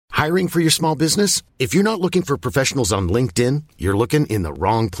Hiring for your small business? If you're not looking for professionals on LinkedIn, you're looking in the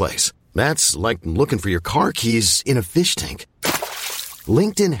wrong place. That's like looking for your car keys in a fish tank.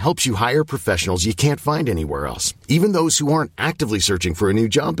 LinkedIn helps you hire professionals you can't find anywhere else, even those who aren't actively searching for a new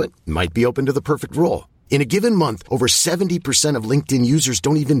job but might be open to the perfect role. In a given month, over 70% of LinkedIn users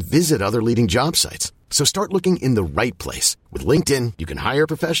don't even visit other leading job sites. So start looking in the right place. With LinkedIn, you can hire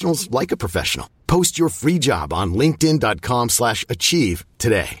professionals like a professional. Post your free job on linkedin.com/achieve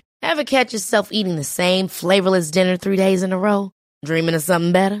today. Ever catch yourself eating the same flavorless dinner 3 days in a row? Dreaming of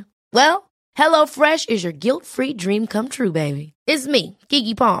something better? Well, HelloFresh is your guilt-free dream come true, baby. It's me,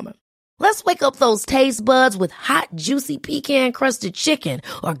 Keke Palmer. Let's wake up those taste buds with hot, juicy pecan-crusted chicken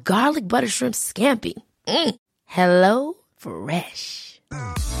or garlic butter shrimp scampi. Hello Fresh.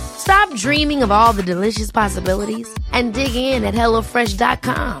 Stop dreaming of all the delicious possibilities and dig in at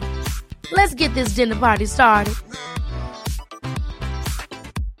HelloFresh.com. Let's get this dinner party started.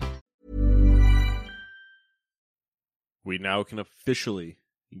 We now can officially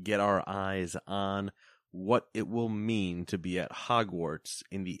get our eyes on what it will mean to be at Hogwarts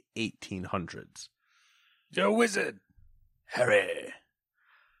in the 1800s. You're a wizard, Harry.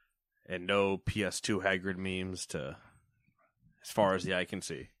 And no PS2 Hagrid memes to as far as the eye can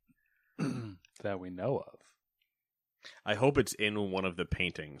see. That we know of. I hope it's in one of the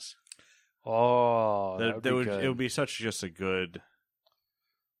paintings. Oh, that would be good. It would be such just a good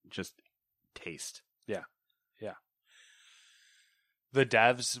taste. Yeah. The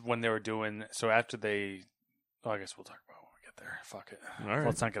devs, when they were doing... So after they... I guess we'll talk about it when we get there. Fuck it. All right.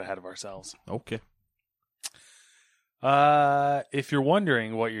 Let's not get ahead of ourselves. Okay. If you're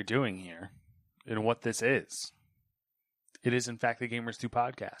wondering what you're doing here and what this is, it is in fact the Gamers 2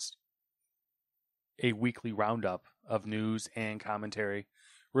 podcast. A weekly roundup of news and commentary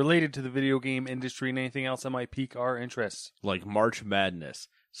related to the video game industry and anything else that might pique our interest. Like March Madness,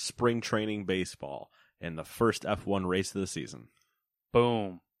 spring training baseball, and the first F1 race of the season.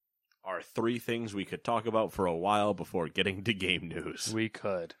 Boom. Are 3 things we could talk about for a while before getting to game news. We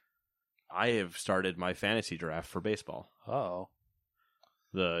could. I have started my fantasy draft for baseball. Oh.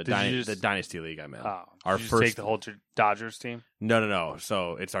 The Dynasty League I'm in. Oh. Our Did you first take the whole Dodgers team? No.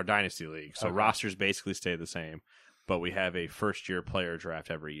 So it's our Dynasty League. So Okay. rosters basically stay the same, but we have a first-year player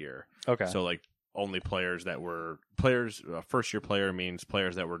draft every year. Okay. So like only players that were first-year player means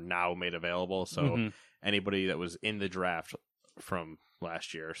players that were now made available. So anybody that was in the draft from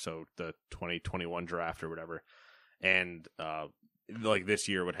last year, so the 2021 draft or whatever, and like this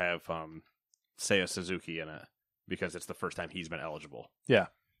year would have Seiya Suzuki in it because it's the first time he's been eligible. Yeah.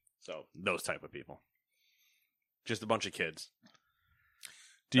 So those type of people, just a bunch of kids.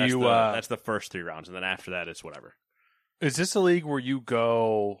 That's that's the first 3 rounds, and then after that it's whatever. Is this a league where you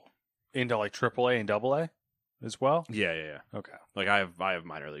go into like AAA and AA as well? Yeah. Okay. Like I have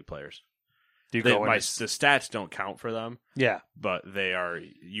minor league players. Do you The go into... stats don't count for them. Yeah. But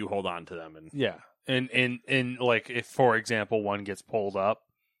you hold on to them. And Yeah. And like if, for example, one gets pulled up,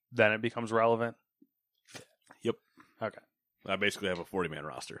 then it becomes relevant? Yep. Okay. I basically have a 40-man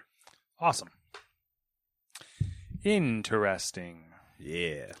roster. Awesome. Interesting.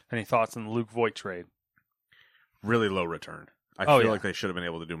 Yeah. Any thoughts on the Luke Voigt trade? Really low return. I feel like they should have been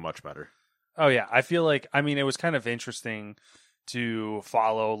able to do much better. Oh, yeah. I feel like, it was kind of interesting to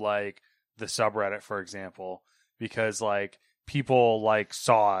follow, like, the subreddit, for example, because, like, people, like,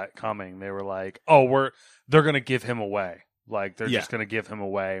 saw it coming. They were like, oh, they're going to give him away. Like, they're just going to give him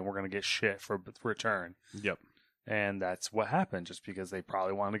away, and we're going to get shit for return. Yep. And that's what happened, just because they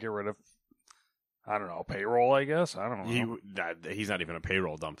probably wanted to get rid of, I don't know, payroll, I guess? I don't know. He's not even a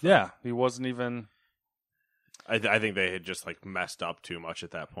payroll dump. Yeah, he wasn't even... I think they had just, like, messed up too much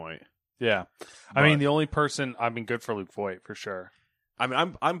at that point. Yeah. The only person... good for Luke Voigt, for sure. I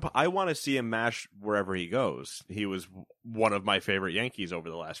mean, I want to see him mash wherever he goes. He was one of my favorite Yankees over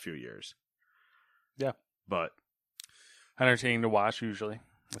the last few years. Yeah. But... entertaining to watch, usually,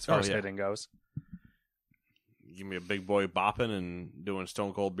 as far as hitting goes. Give me a big boy bopping and doing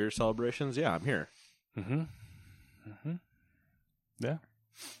Stone Cold beer celebrations. Yeah, I'm here. Yeah.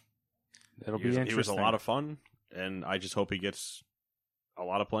 It'll be interesting. He was a lot of fun, and I just hope he gets a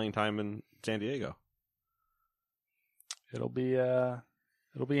lot of playing time in San Diego. It'll be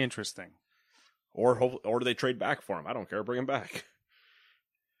interesting. Or do they trade back for him? I don't care. Bring him back.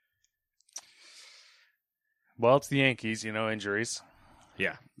 Well, it's the Yankees, injuries.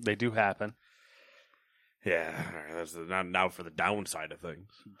 Yeah. They do happen. Yeah, that's not now for the downside of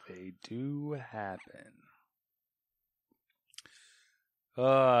things. They do happen.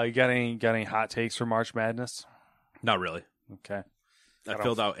 You got any hot takes for March Madness? Not really. Okay. I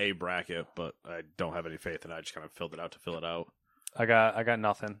filled out a bracket, but I don't have any faith in it. I just kind of filled it out to fill it out. I got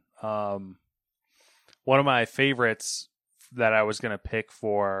nothing. One of my favorites that I was going to pick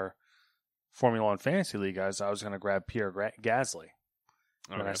for Formula One Fantasy League, I was going to grab Pierre Gasly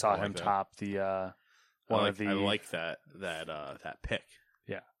when I saw him top the I like that pick.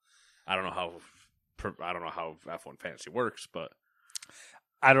 Yeah, I don't know how F1 Fantasy works, but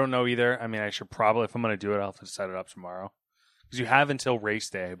I don't know either. I mean, I should probably, if I'm going to do it, I'll have to set it up tomorrow because you have until race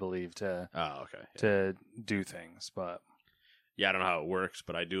day, I believe, to to do things. But yeah, I don't know how it works,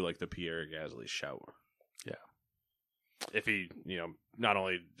 but I do like the Pierre Gasly shout. Yeah, if he, not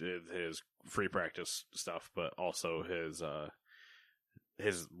only did his free practice stuff, but also his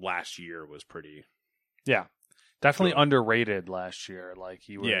last year was pretty. Yeah, definitely underrated last year. Like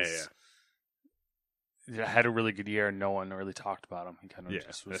he was, had a really good year, and no one really talked about him. He kind of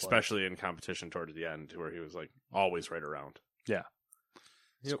just was especially in competition towards the end, where he was like always right around. Yeah,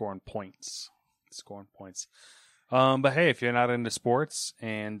 scoring points. But hey, if you're not into sports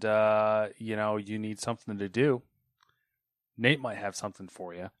and you need something to do, Nate might have something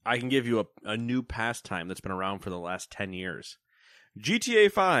for you. I can give you a new pastime that's been around for the last 10 years.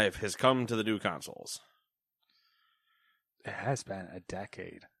 GTA 5 has come to the new consoles. It has been a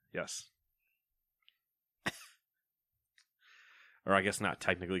decade. Yes. Or I guess not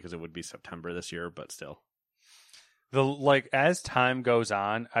technically because it would be September this year, but still. As time goes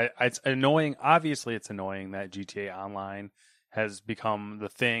on, it's annoying. Obviously, it's annoying that GTA Online has become the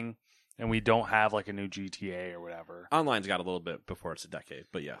thing, and we don't have like a new GTA or whatever. Online's got a little bit before it's a decade,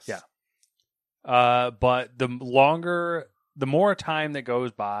 but yes. Yeah. But the more time that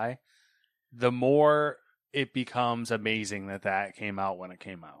goes by, the more it becomes amazing that came out when it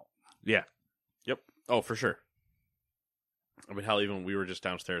came out. Yeah. Yep. Oh, for sure. I mean, hell, even we were just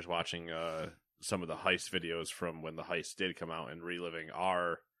downstairs watching some of the heist videos from when the heist did come out and reliving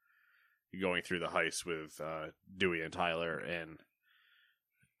our going through the heist with Dewey and Tyler, and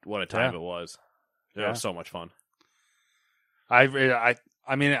what a time it was. It was so much fun. I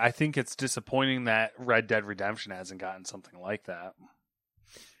mean, I think it's disappointing that Red Dead Redemption hasn't gotten something like that.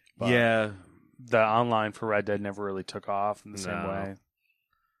 But yeah. The online for Red Dead never really took off in the same way.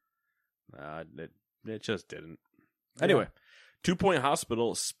 It just didn't. Anyway, 2 Point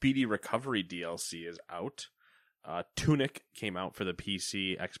Hospital Speedy Recovery DLC is out. Tunic came out for the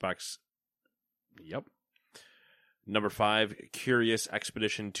PC, Xbox. Yep. Number 5, Curious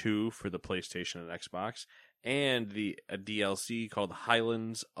Expedition 2 for the PlayStation and Xbox. And a DLC called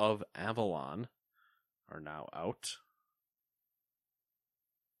Highlands of Avalon are now out.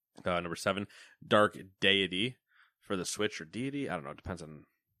 Number 7, Dark Deity for the Switch or Deity. I don't know. It depends on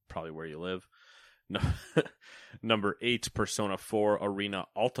probably where you live. No, number 8, Persona 4 Arena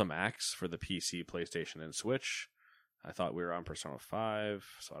Ultimax for the PC, PlayStation, and Switch. I thought we were on Persona 5,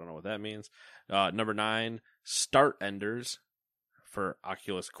 so I don't know what that means. Number 9, Start Enders for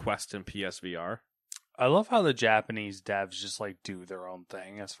Oculus Quest and PSVR. I love how the Japanese devs just like do their own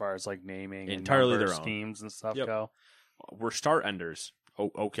thing as far as like naming entirely and their own schemes and stuff go. We're Start Enders. Oh,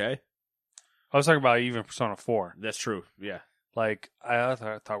 okay. I was talking about even Persona 4. That's true. Yeah. Like I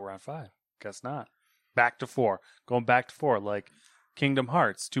thought we're on 5. Guess not. Back to 4. Going back to 4. Like Kingdom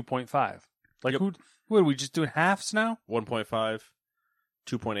Hearts 2.5. Like what are we just doing halves now? 1.5,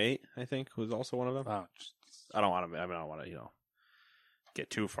 2.8. I think was also one of them. Oh, I don't want to get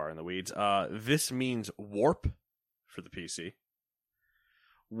too far in the weeds. This means Warp for the PC.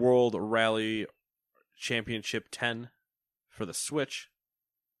 World Rally Championship 10 for the Switch.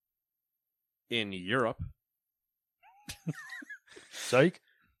 In Europe. Psych.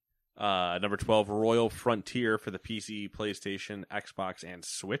 Number 12, Royal Frontier for the PC, PlayStation, Xbox, and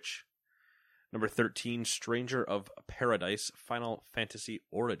Switch. Number 13, Stranger of Paradise, Final Fantasy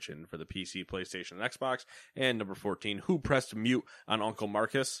Origin for the PC, PlayStation, and Xbox. And number 14, Who Pressed Mute on Uncle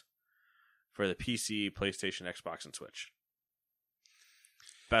Marcus for the PC, PlayStation, Xbox, and Switch.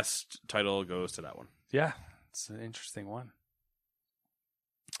 Best title goes to that one. Yeah, it's an interesting one.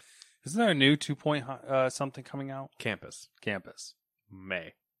 Isn't there a new 2 point something coming out? Campus.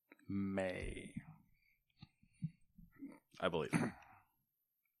 May. I believe.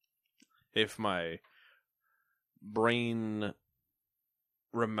 If my brain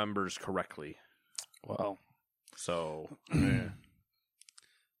remembers correctly. Well. So.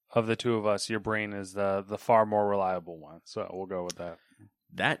 Of the two of us, your brain is the far more reliable one. So we'll go with that.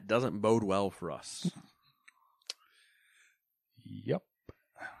 That doesn't bode well for us. Yep.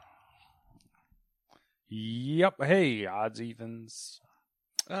 Hey, odds, evens.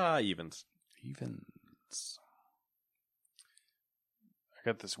 Evens. I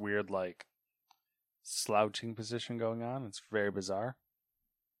got this weird, like, slouching position going on. It's very bizarre.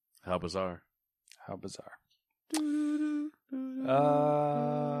 How bizarre?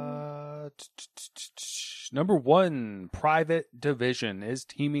 Number 1, Private Division is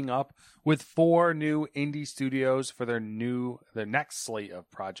teaming up with 4 new indie studios for their next slate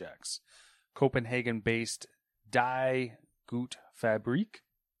of projects. Copenhagen-based Die Gut Fabrik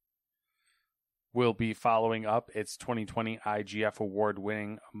will be following up its 2020 IGF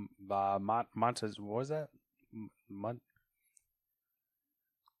award-winning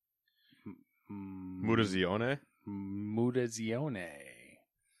Mutazione.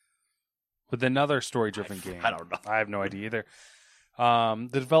 With another story-driven game. I don't know. I have no idea either. The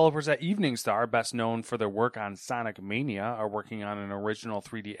developers at Evening Star, best known for their work on Sonic Mania, are working on an original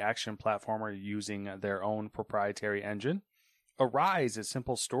 3D action platformer using their own proprietary engine. Arise, a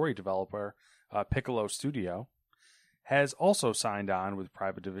simple story developer, Piccolo Studio, has also signed on with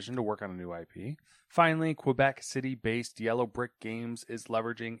Private Division to work on a new IP. Finally, Quebec City-based Yellow Brick Games is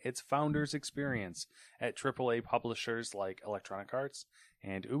leveraging its founders' experience at AAA publishers like Electronic Arts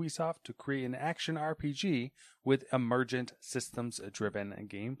and Ubisoft to create an action RPG with emergent systems-driven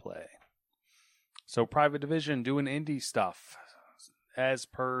gameplay. So Private Division doing indie stuff, as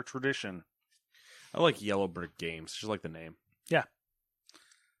per tradition. I like Yellow Brick Games. Just like the name. Yeah.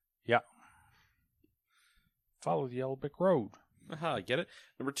 Yeah. Follow the Yellow Brick Road. Aha, get it?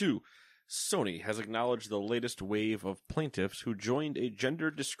 Number 2, Sony has acknowledged the latest wave of plaintiffs who joined a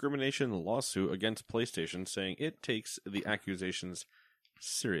gender discrimination lawsuit against PlayStation, saying it takes the accusations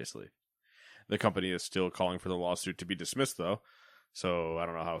seriously. The company is still calling for the lawsuit to be dismissed, though, so I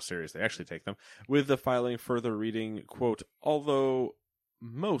don't know how serious they actually take them. With the filing further reading, quote, although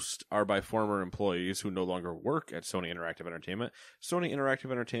most are by former employees who no longer work at Sony Interactive Entertainment, Sony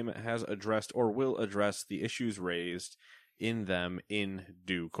Interactive Entertainment has addressed or will address the issues raised in them in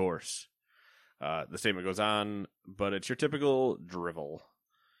due course. The statement goes on, but it's your typical drivel.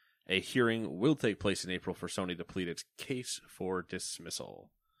 A hearing will take place in April for Sony to plead its case for dismissal.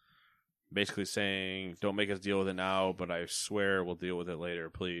 Basically saying, don't make us deal with it now, but I swear we'll deal with it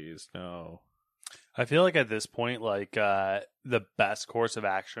later, please. No. I feel like at this point, like, the best course of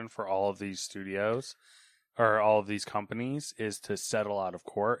action for all of these studios or all of these companies is to settle out of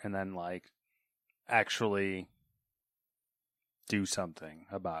court and then, like, actually do something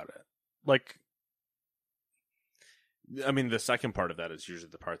about it. Like, I mean, the second part of that is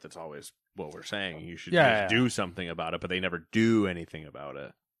usually the part that's always what we're saying. You should Yeah. do something about it, but they never do anything about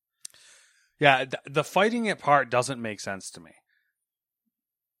it. yeah, the fighting it part doesn't make sense to me.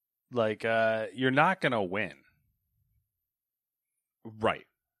 Like, you're not going to win. Right.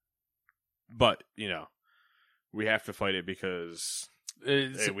 But, we have to fight it because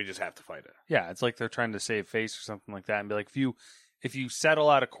we just have to fight it. Yeah, it's like they're trying to save face or something like that, and be like, if you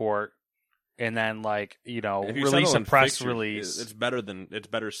settle out of court and then, like, If you release settle a and press fix release, it's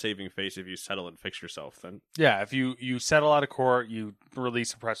better saving face if you settle and fix yourself than. yeah, if you settle out of court, you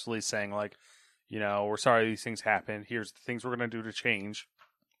release a press release saying, like, we're sorry these things happened. Here's the things we're going to do to change,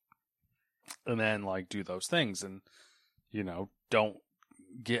 and then, like, do those things, and don't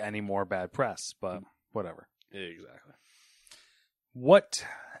get any more bad press. But whatever. Exactly.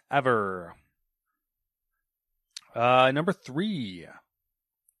 Whatever. Number 3.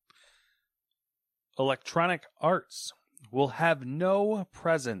 Electronic Arts will have no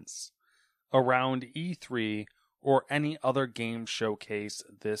presence around E3 or any other game showcase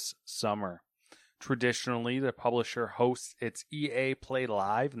this summer. Traditionally, the publisher hosts its EA Play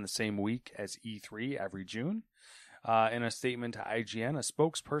Live in the same week as E3 every June. In a statement to IGN, a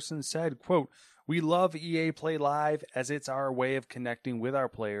spokesperson said, quote, "We love EA Play Live as it's our way of connecting with our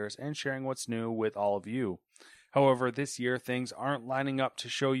players and sharing what's new with all of you. However, this year things aren't lining up to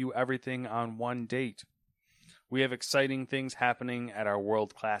show you everything on one date. We have exciting things happening at our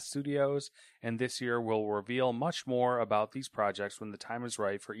world-class studios, and this year we'll reveal much more about these projects when the time is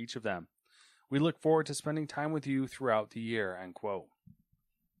right for each of them. We look forward to spending time with you throughout the year," end quote.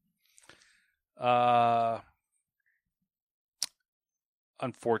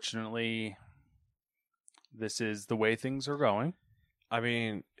 Unfortunately, this is the way things are going. I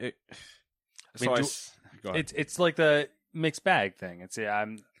mean, go ahead. It's like the mixed bag thing.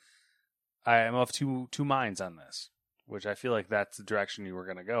 I am of two minds on this, which I feel like that's the direction you were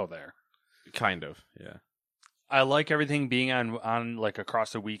going to go there. Kind of, yeah. I like everything being on like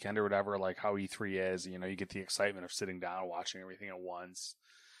across the weekend or whatever, like how E3 is. You get the excitement of sitting down and watching everything at once.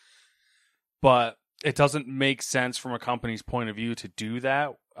 But it doesn't make sense from a company's point of view to do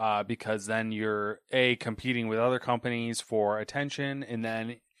that because then you're competing with other companies for attention, and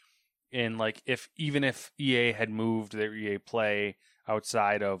then even if EA had moved their EA Play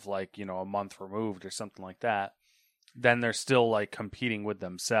outside of a month removed or something like that, then they're still like competing with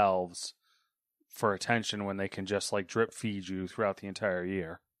themselves for attention when they can just like drip feed you throughout the entire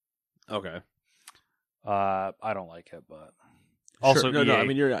year. Okay. I don't like it, but also sure. No, EA, no. I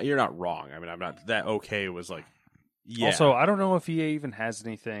mean, you're not wrong. I mean, I'm not that okay. Was like, yeah. Also, I don't know if EA even has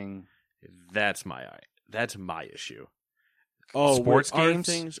anything. That's my issue. Oh, Sports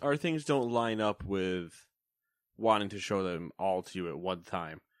games? Our things don't line up with wanting to show them all to you at one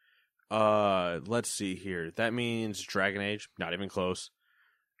time. Let's see here. That means Dragon Age, not even close.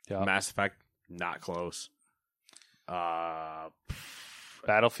 Yeah. Mass Effect, not close.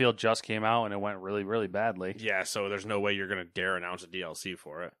 Battlefield just came out and it went really, really badly. Yeah, so there's no way you're gonna dare announce a DLC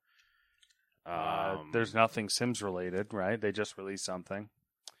for it. There's nothing Sims related, right? They just released something.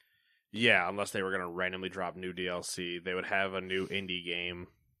 Yeah, unless they were going to randomly drop new DLC. They would have a new indie game,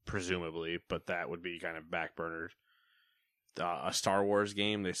 presumably, but that would be kind of backburnered. A Star Wars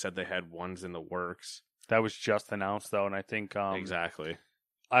game, they said they had ones in the works. That was just announced, though, and I think... exactly.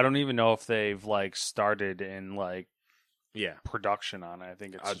 I don't even know if they've, started in, yeah, production on it. I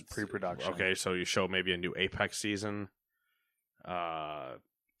think it's just pre-production. Okay, so you show maybe a new Apex season.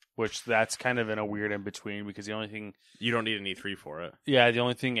 Which that's kind of in a weird in-between, because the only thing... You don't need an E3 for it. Yeah, the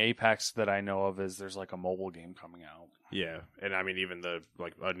only thing Apex that I know of is there's, a mobile game coming out. Yeah, and I mean, even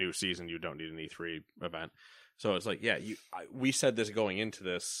a new season, you don't need an E3 event. So it's we said this going into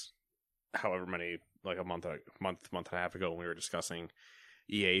this, however many, a month and a half ago when we were discussing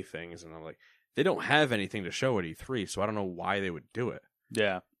EA things, and I'm like, they don't have anything to show at E3, so I don't know why they would do it.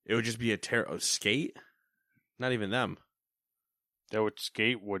 Yeah. It would just be a Skate? Not even them.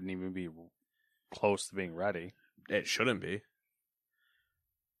 Skate wouldn't even be close to being ready. It shouldn't be.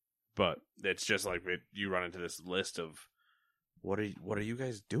 But it's just you run into this list of what are you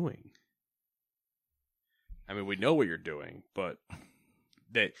guys doing? I mean, we know what you're doing, but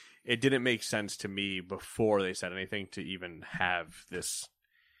that it didn't make sense to me before they said anything to even have this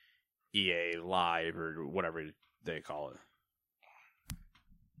EA Live or whatever they call it.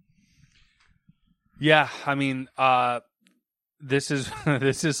 Yeah, I mean, this is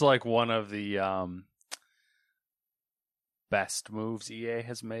one of the best moves EA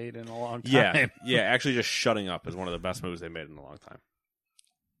has made in a long time. Yeah. Actually, just shutting up is one of the best moves they made in a long time.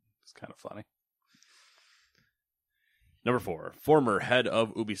 It's kind of funny. Number 4, former head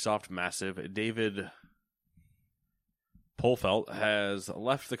of Ubisoft Massive, David Polfelt, has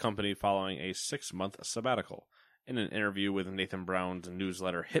left the company following a 6-month sabbatical. In an interview with Nathan Brown's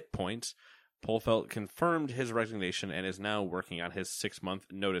newsletter Hit Points, Polfelt confirmed his resignation and is now working on his 6-month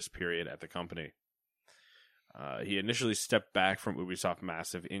notice period at the company. He initially stepped back from Ubisoft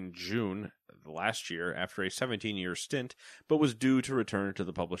Massive in June last year after a 17-year stint, but was due to return to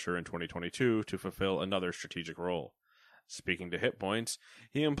the publisher in 2022 to fulfill another strategic role. Speaking to Hit Points,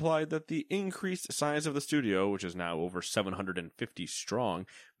 he implied that the increased size of the studio, which is now over 750 strong,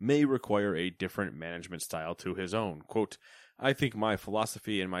 may require a different management style to his own. Quote, I think my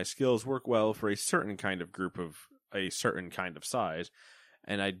philosophy and my skills work well for a certain kind of group of a certain kind of size,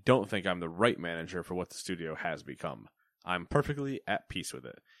 and I don't think I'm the right manager for what the studio has become. I'm perfectly at peace with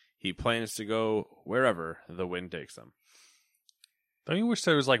it. He plans to go wherever the wind takes them. Don't you wish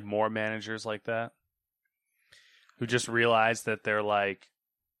there was more managers like that? Who just realize that they're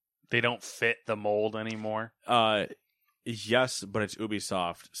they don't fit the mold anymore? Yes, but it's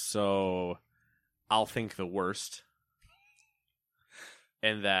Ubisoft, so I'll think the worst.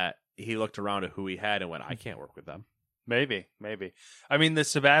 And that he looked around at who he had and went, I can't work with them. Maybe. I mean, the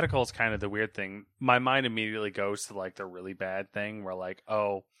sabbatical is kind of the weird thing. My mind immediately goes to the really bad thing where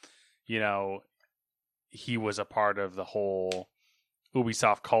he was a part of the whole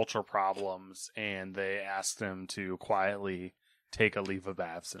Ubisoft culture problems and they asked him to quietly take a leave of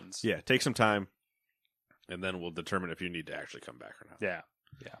absence. Yeah, take some time and then we'll determine if you need to actually come back or not. Yeah.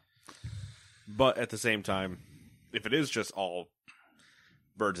 But at the same time, if it is just all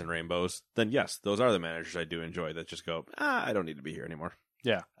birds and rainbows, then yes, those are the managers I do enjoy that just go, I don't need to be here anymore.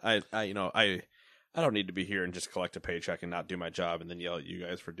 Yeah. I don't need to be here and just collect a paycheck and not do my job and then yell at you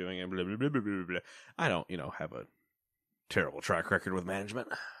guys for doing it. Blah, blah, blah, blah, blah, blah. I don't, have a terrible track record with management.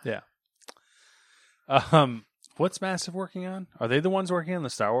 Yeah. What's Massive working on? Are they the ones working on the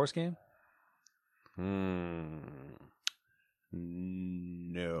Star Wars game?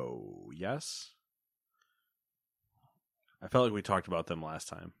 No. Yes? I felt like we talked about them last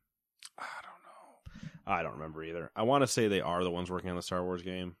time. I don't know. I don't remember either. I want to say they are the ones working on the Star Wars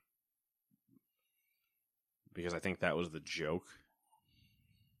game. Because I think that was the joke.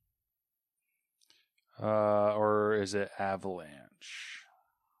 Or is it Avalanche?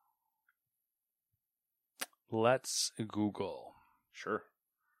 Let's Google. Sure.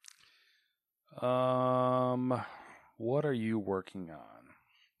 What are you working on?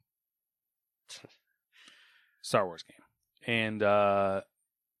 Star Wars game. And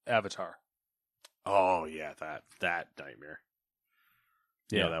Avatar. Oh yeah, that nightmare.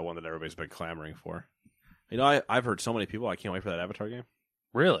 Yeah. That one that everybody's been clamoring for. I've heard so many people. I can't wait for that Avatar game.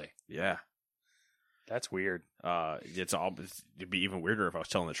 Really? Yeah. That's weird. It'd be even weirder if I was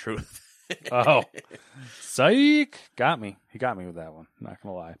telling the truth. Oh, psych! Got me. He got me with that one. Not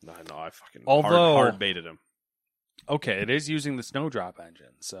gonna lie. No, I fucking Although- hard baited him. Okay, it is using the Snowdrop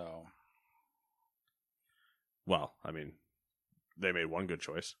engine, so Well, I mean, they made one good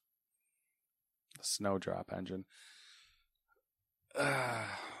choice. the Snowdrop engine.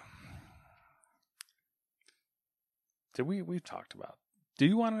 We've talked about? Do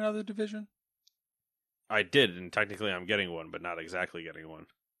you want another division? I did, and technically I'm getting one, but not exactly getting one.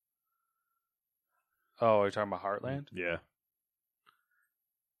 Oh, you're talking about Heartland? Yeah,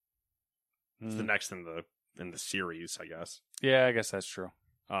 it's the Mm. next in the series, I guess. Yeah, I guess that's true.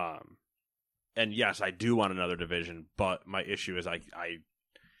 And yes, I do want another division, but my issue is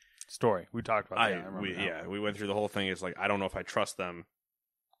Story. We talked about that. I remember now. we went through the whole thing. It's like I don't know if I trust them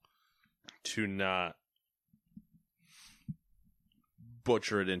to not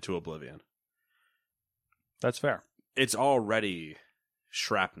butcher it into oblivion. That's fair. It's already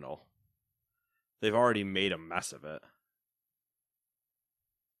shrapnel. They've already made a mess of it.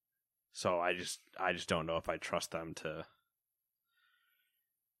 So I just don't know if I trust them to.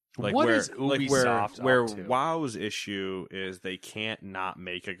 Like What where, is Ubisoft where up to? WoW's issue is they can't not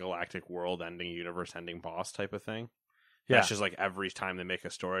make a galactic world-ending, universe-ending boss type of thing. Yeah. That's just like every time they make a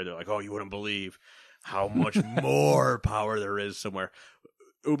story, they're like, "Oh, you wouldn't believe how much more power there is somewhere."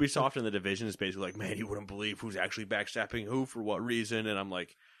 Ubisoft in the Division is basically like, "Man, you wouldn't believe who's actually backstabbing who for what reason," and I'm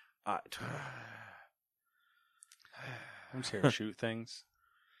like, I'm just here to shoot things,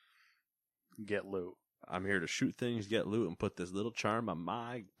 get loot. I'm here to shoot things, get loot, and put this little charm on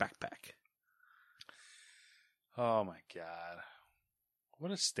my backpack. Oh my god.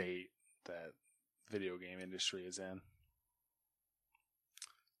 What a state that video game industry is in.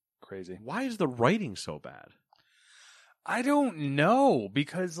 Crazy. Why is the writing so bad? I don't know,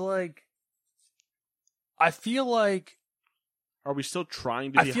 because like I feel like Are we still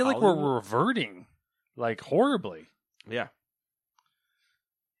trying to be like Hollywood? we're reverting like horribly. Yeah.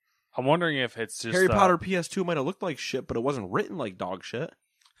 I'm wondering if it's just Harry Potter PS2 might have looked like shit, but it wasn't written like dog shit.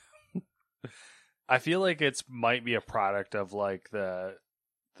 I feel like it's might be a product of like the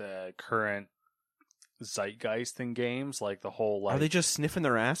current zeitgeist in games, like the whole like Are they just sniffing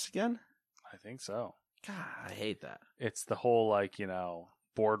their ass again? I think so. God, I hate that. It's the whole like,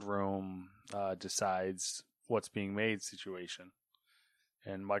 boardroom decides what's being made situation.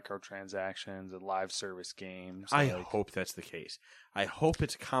 And microtransactions and live service games. I like- hope that's the case. I hope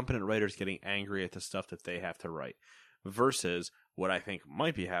it's competent writers getting angry at the stuff that they have to write versus what I think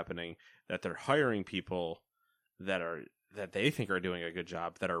might be happening, that they're hiring people that they think are doing a good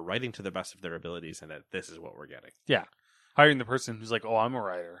job, that are writing to the best of their abilities, and that this is what we're getting. Yeah. Hiring the person who's like, oh, I'm a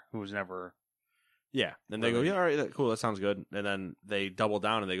writer, who's never... Yeah. Then they go, yeah, all right, cool, that sounds good. And then they double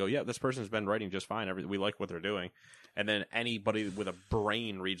down and they go, yeah, this person's been writing just fine. We like what they're doing. And then anybody with a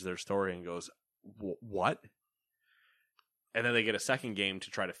brain reads their story and goes, what? And then they get a second game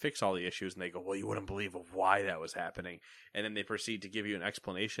to try to fix all the issues, and they go, well, you wouldn't believe of why that was happening. And then they proceed to give you an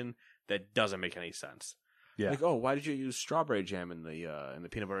explanation that doesn't make any sense. Yeah. Like, oh, why did you use strawberry jam in the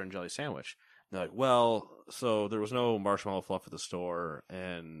peanut butter and jelly sandwich? And they're like, well, so there was no marshmallow fluff at the store,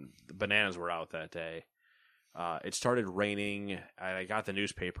 and the bananas were out that day. It started raining, and I got the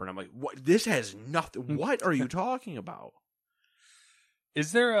newspaper, and I'm like, what? This has nothing. What are you talking about?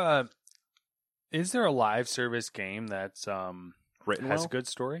 Is there a live service game that's Written has well? a good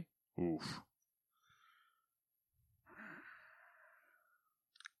story? Oof.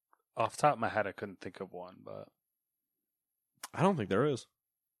 Off the top of my head, I couldn't think of one, but I don't think there is.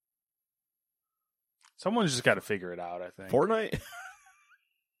 someone's just got to figure it out, I think. Fortnite?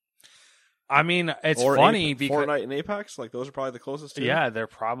 I mean, it's Or funny because Fortnite and Apex, like those are probably the closest to. yeah, they're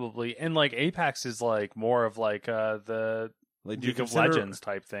probably, and like Apex is like more of like the like do you League of consider- Legends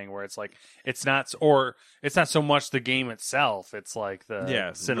type thing, where it's like it's not so much the game itself; it's like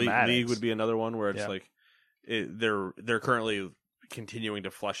the cinematics. League would be another one where it's Yeah. like they're currently continuing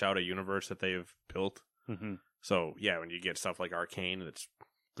to flesh out a universe that they've built. Mhm. So yeah, when you get stuff like Arcane, it's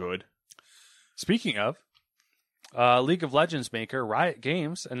good. Speaking of, League of Legends maker Riot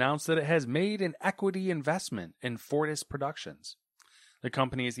Games announced that it has made an equity investment in Fortis Productions. The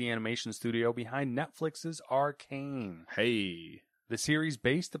company is the animation studio behind Netflix's Arcane, Hey, the series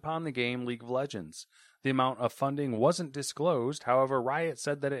based upon the game League of Legends. The amount of funding wasn't disclosed. However, Riot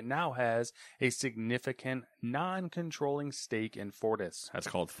said that it now has a significant non-controlling stake in Fortis. that's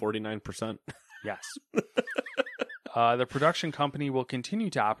called 49%. Yes. The production company will continue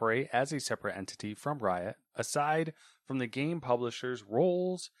to operate as a separate entity from Riot, aside from the game publisher's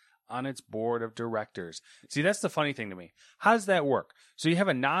roles on its board of directors. See, that's the funny thing to me. How does that work? So you have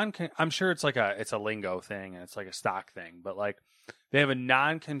I'm sure it's a lingo thing and it's like a stock thing, but like they have a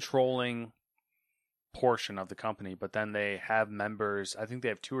non-controlling portion of the company, but then they have members. I think they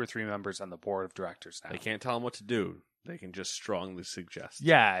have 2 or 3 members on the board of directors now. They can't tell them what to do. They can just strongly suggest.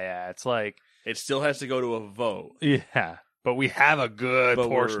 Yeah. It's like it still has to go to a vote. Yeah, but we have a good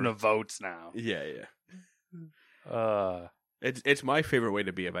portion of votes now. Yeah. Uh, It's my favorite way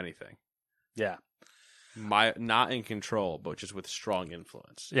to be of anything. Yeah. Not in control, but just with strong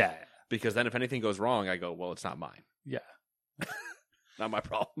influence. Yeah. Because then if anything goes wrong, I go, well, it's not mine. Yeah. Not my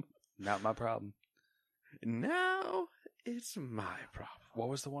problem. Not my problem. Now it's my problem. What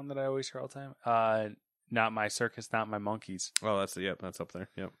was the one that I always hear all the time? Not my circus, not my monkeys. Oh, that's up there.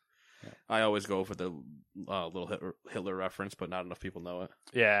 Yep. Yeah. I always go for the little Hitler reference, but not enough people know it.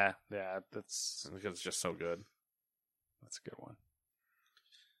 Yeah, that's because it's just so good. That's a good one.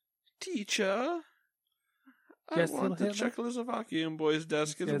 Teacher, yes, I want the Hitler? Czechoslovakian boy's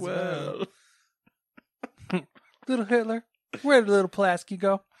desk as well. Little Hitler, where did little Pulaski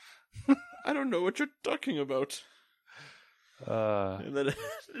go? I don't know what you're talking about. And then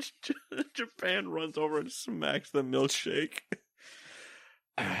Japan runs over and smacks the milkshake.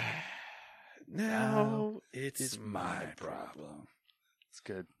 Now it's my problem. It's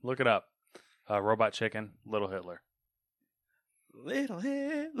good. Look it up. Robot Chicken, Little Hitler. Little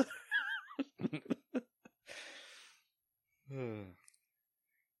Hitler.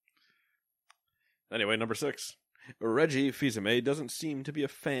 Anyway, number 6. Reggie Fils-Aimé doesn't seem to be a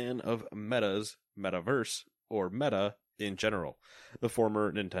fan of Meta's metaverse or Meta in general. The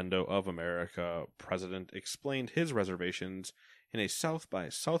former Nintendo of America president explained his reservations in a South by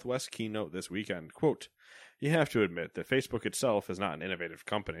Southwest keynote this weekend. Quote, "You have to admit that Facebook itself is not an innovative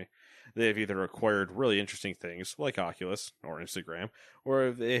company. They have either acquired really interesting things like Oculus or Instagram,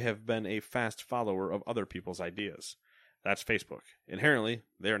 or they have been a fast follower of other people's ideas. That's Facebook. Inherently,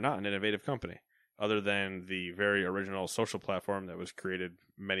 they are not an innovative company, other than the very original social platform that was created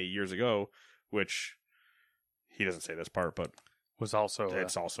many years ago, which he doesn't say this part, but was also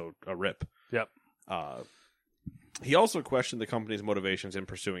it's also a rip." Yep. He also questioned the company's motivations in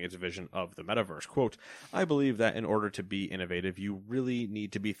pursuing its vision of the metaverse. Quote, "I believe that in order to be innovative, you really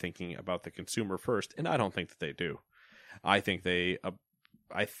need to be thinking about the consumer first, and I don't think that they do. I think they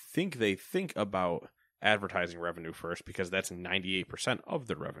think about advertising revenue first because that's 98% of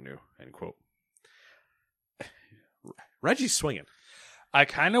their revenue." End quote. Reggie's swinging. I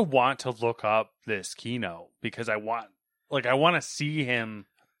kind of want to look up this keynote because I want to see him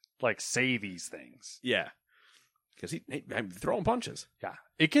like say these things. Yeah. Because I'm throwing punches. Yeah.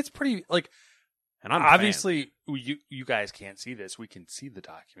 It gets pretty like, and I'm obviously you guys can't see this. We can see the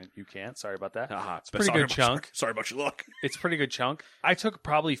document. You can't. Sorry about that. It's a pretty good chunk. Sorry about your luck. It's a pretty good chunk. I took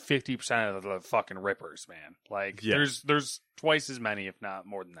probably 50% of the fucking rippers, man. Like there's twice as many, if not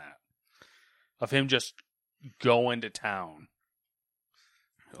more than that, of him just going to town.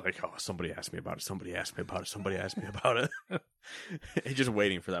 Like, oh, somebody asked me about it. Somebody asked me about it. Somebody asked me about it. He's just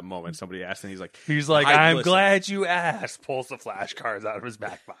waiting for that moment. Somebody asked, and he's like, I'm glad you asked. Pulls the flashcards out of his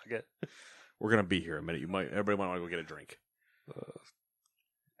back pocket. We're gonna be here a minute. Everybody might want to go get a drink.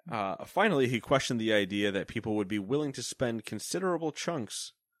 Finally, he questioned the idea that people would be willing to spend considerable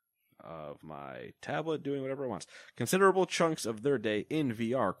chunks of my tablet doing whatever it wants. Considerable chunks of their day in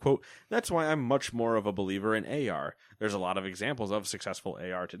VR. Quote, "That's why I'm much more of a believer in AR. There's a lot of examples of successful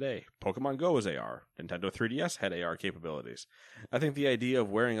AR today. Pokemon Go is AR. Nintendo 3DS had AR capabilities. I think the idea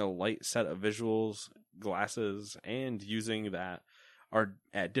of wearing a light set of visuals, glasses, and using that are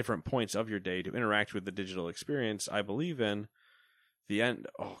at different points of your day to interact with the digital experience, I believe in. The end,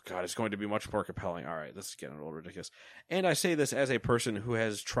 oh God, it's going to be much more compelling. All right, this is getting a little ridiculous. And I say this as a person who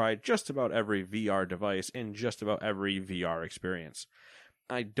has tried just about every VR device and just about every VR experience.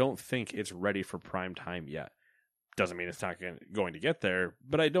 I don't think it's ready for prime time yet. Doesn't mean it's not going to get there,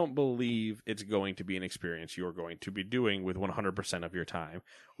 but I don't believe it's going to be an experience you're going to be doing with 100% of your time,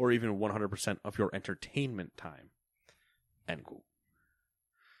 or even 100% of your entertainment time." End quote.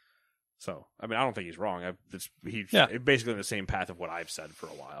 So, I mean, I don't think he's wrong. He's basically on the same path of what I've said for a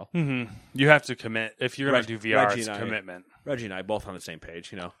while. Mm-hmm. You have to commit. If you're going to do VR, it's a commitment. Reggie and I both on the same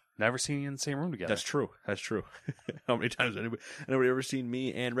page, Never seen you in the same room together. That's true. How many times has anybody ever seen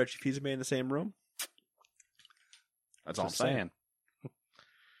me and Reggie Fils-Aimé in the same room? That's all I'm saying.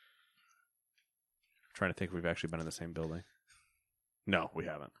 Trying to think if we've actually been in the same building. No, we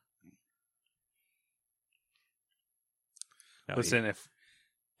haven't. No, listen,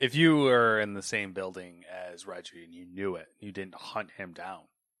 If you were in the same building as Reggie and you knew it, you didn't hunt him down.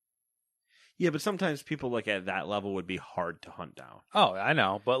 Yeah, but sometimes people like at that level would be hard to hunt down. Oh, I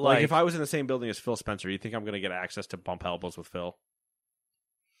know, but Like if I was in the same building as Phil Spencer, you think I'm going to get access to bump elbows with Phil?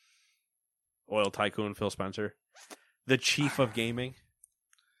 Oil tycoon Phil Spencer, the chief of gaming.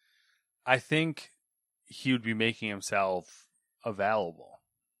 I think he would be making himself available.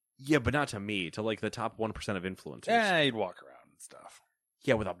 Yeah, but not to me, to like the top 1% of influencers. Yeah, he'd walk around and stuff.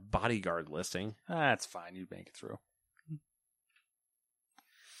 Yeah, with a bodyguard listing. That's fine. You'd make it through.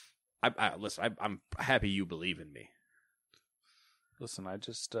 Listen, I'm happy you believe in me. Listen, I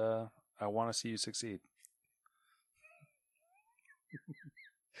just I want to see you succeed.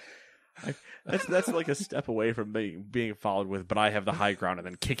 That's like a step away from being followed with, but I have the high ground, and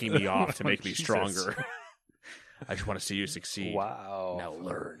then kicking me off to make me stronger. I just want to see you succeed. Wow. Now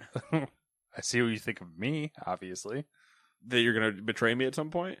learn. I see what you think of me, obviously. That you're going to betray me at some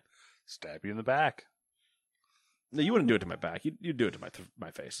point? Stab you in the back. No, you wouldn't do it to my back. You'd do it to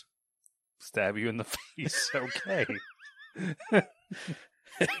my face. Stab you in the face. Okay.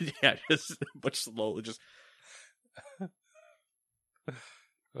 Yeah, just much slowly. Just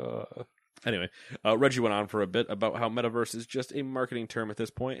anyway, Reggie went on for a bit about how metaverse is just a marketing term at this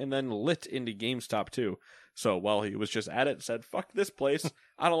point, and then lit into GameStop too. So while he was just at it, said, "Fuck this place.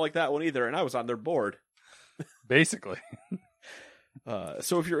 I don't like that one either," and I was on their board. Basically.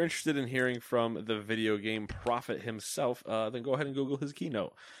 So if you're interested in hearing from the video game prophet himself, then go ahead and Google his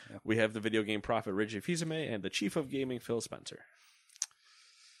keynote. Yep. We have the video game prophet Reggie Fils-Aimé and the chief of gaming Phil Spencer.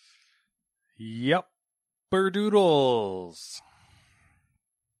 Yep. Berdoodles.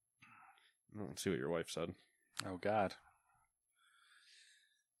 Let's see what your wife said. Oh, God.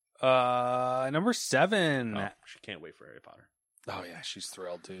 Number 7. Oh, she can't wait for Harry Potter. Oh, yeah, she's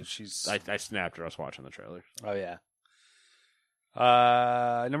thrilled, dude. I snapped her. I was watching the trailer. Oh, yeah.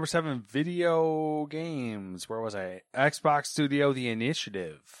 Number 7, video games. Where was I? Xbox Studio The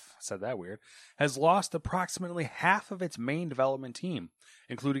Initiative, said that weird, has lost approximately half of its main development team,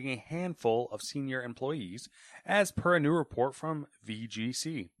 including a handful of senior employees, as per a new report from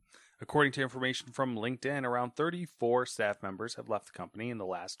VGC. According to information from LinkedIn, around 34 staff members have left the company in the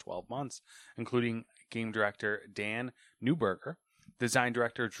last 12 months, including game director Dan Newberger, design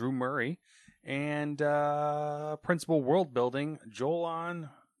director Drew Murray, and principal world building Jolan.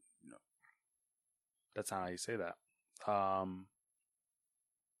 No, that's not how you say that. How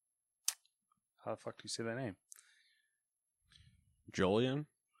the fuck do you say that name? Jolian,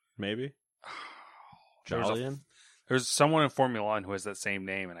 maybe. Jolian. There's someone in Formula One who has that same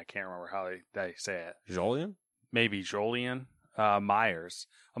name, and I can't remember how they say it. Jolian? Maybe Jolian. Myers,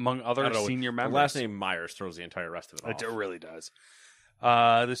 among other senior members. The last name Myers throws the entire rest of it off. It really does.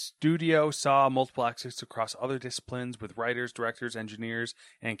 The studio saw multiple exits across other disciplines, with writers, directors, engineers,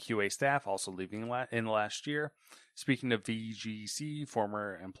 and QA staff also leaving in the last year. Speaking of VGC,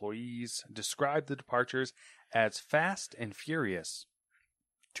 former employees described the departures as fast and furious.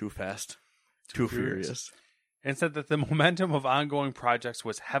 Too fast. Too furious. And said that the momentum of ongoing projects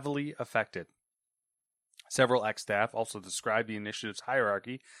was heavily affected. Several ex-staff also described the initiative's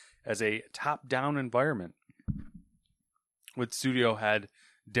hierarchy as a top-down environment, with studio head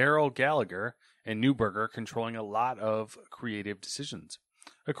Daryl Gallagher and Newberger controlling a lot of creative decisions.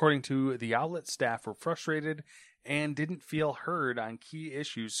 According to the outlet, staff were frustrated and didn't feel heard on key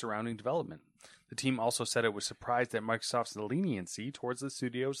issues surrounding development. The team also said it was surprised at Microsoft's leniency towards the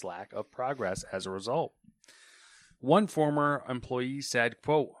studio's lack of progress as a result. One former employee said,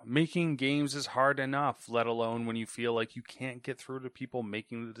 quote, "Making games is hard enough, let alone when you feel like you can't get through to people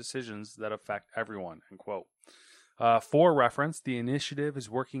making the decisions that affect everyone," end quote. For reference, the initiative is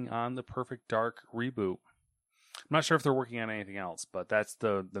working on the Perfect Dark reboot. I'm not sure if they're working on anything else, but that's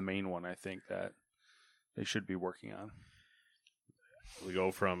the main one I think that they should be working on. We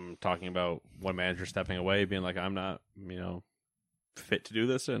go from talking about one manager stepping away, being like, "I'm not, fit to do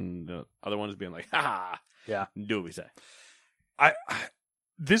this," and the other ones being like, "Ha! Yeah, do what we say."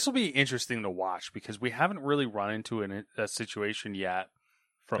 This will be interesting to watch because we haven't really run into a situation yet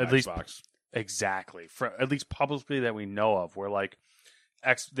from at Xbox. Least, exactly, at least publicly that we know of, where like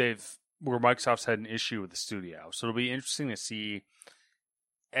where Microsoft's had an issue with the studio. So it'll be interesting to see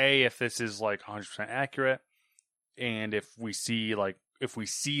if this is like 100% accurate, and if we see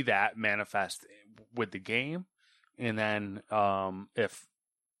that manifest with the game, and then if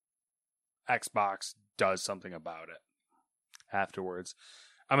Xbox does something about it afterwards.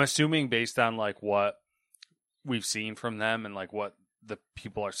 I'm assuming based on like what we've seen from them and like what the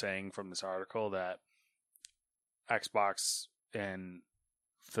people are saying from this article that Xbox and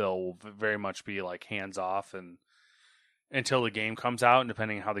Phil will very much be like hands off and until the game comes out, and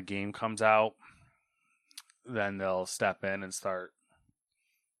depending on how the game comes out, then they'll step in and start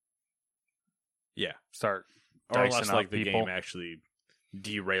or dicing unless up like the people. game actually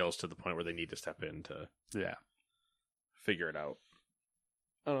derails to the point where they need to step in to figure it out.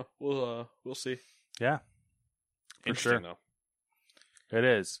 I don't know. We'll see. Yeah, for Interesting sure. though. It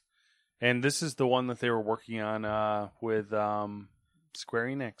is. And this is the one that they were working on with Square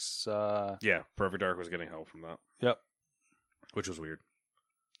Enix. Yeah, Perfect Dark was getting help from that. Yep. Which was weird.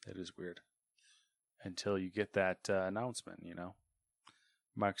 It is weird. Until you get that announcement,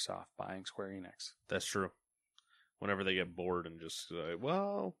 Microsoft buying Square Enix. That's true. Whenever they get bored and just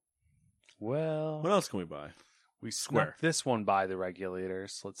well, Well, what else can we buy? we Square. snuck this one by the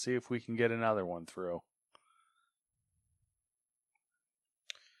regulators. Let's see if we can get another one through.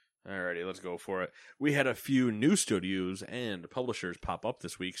 Alrighty, let's go for it. We had a few new studios and publishers pop up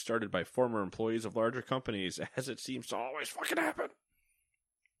this week, started by former employees of larger companies, as it seems to always fucking happen.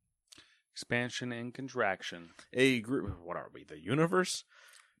 Expansion and contraction. A group, what are we, the universe?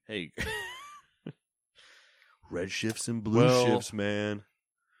 Hey, red shifts and blue shifts, man.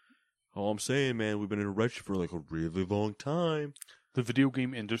 All I'm saying, man, we've been in a red shift for like a really long time. The video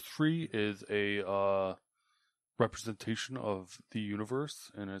game industry is a representation of the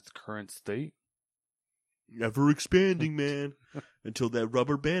universe in its current state. Ever expanding, man, until that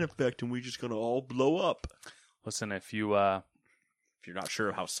rubber band effect, and we're just gonna all blow up. Listen, if you're not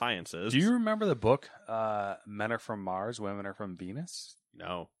sure how science is, do you remember the book Men Are From Mars, Women Are From Venus?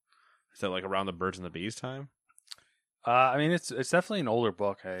 No. Is that like around the birds and the bees time? I mean, it's definitely an older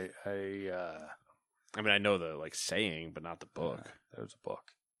book. I mean, I know the like saying, but not the book. There's a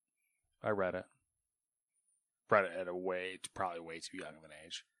book. I read it. Read it at probably way too young of an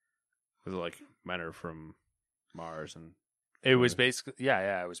age. Was it like men are from Mars and it was basically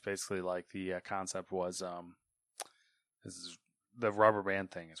it was basically like the concept was this is the rubber band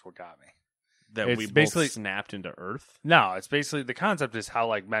thing is what got me. That it's we both basically snapped into Earth? No, it's basically the concept is how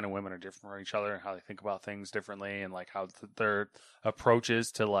like men and women are different from each other and how they think about things differently and like how their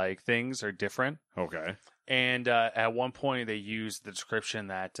approaches to like things are different. Okay. And at one point they used the description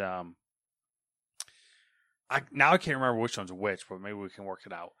that I can't remember which one's which, but maybe we can work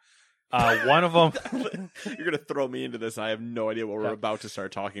it out. One of them, you're gonna throw me into this. I have no idea what we're about to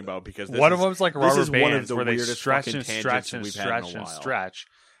start talking about because one of them's like rubber bands where they stretch and stretch and stretch and stretch,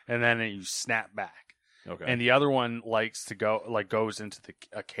 and then you snap back. Okay. And the other one likes to goes into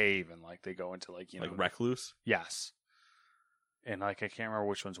a cave and like they go into like recluse. Yes. And like I can't remember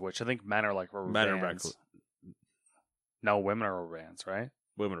which one's which. I think men are like rubber men bands. Are recluse. No, women are rubber bands, right?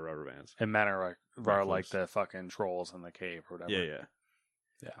 Women are rubber bands, and men are like the fucking trolls in the cave or whatever.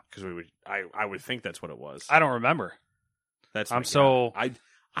 Yeah. Because I would think that's what it was. I don't remember. I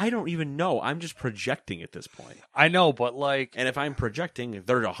don't even know. I'm just projecting at this point. I know, but like, and if I'm projecting,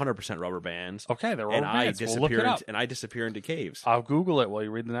 they're 100% rubber bands. Okay, they're rubber bands. We'll look it up. And I disappear into caves. I'll Google it while you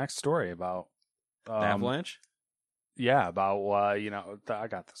read the next story about the avalanche. Yeah, about I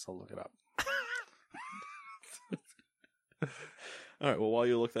got this. I'll look it up. All right, well, while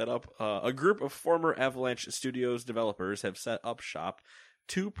you look that up, a group of former Avalanche Studios developers have set up shop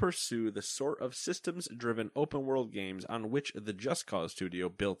to pursue the sort of systems-driven open-world games on which the Just Cause studio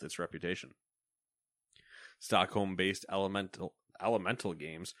built its reputation. Stockholm-based Elemental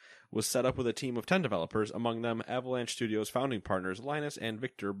Games was set up with a team of 10 developers, among them Avalanche Studios founding partners Linus and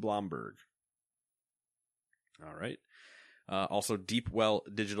Victor Blomberg. All right. Also, Deepwell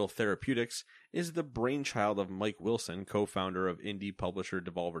Digital Therapeutics is the brainchild of Mike Wilson, co-founder of indie publisher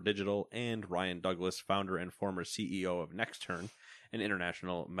Devolver Digital, and Ryan Douglas, founder and former CEO of Nextturn, an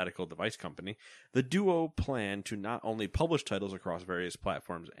international medical device company. The duo plan to not only publish titles across various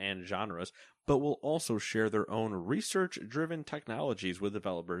platforms and genres, but will also share their own research-driven technologies with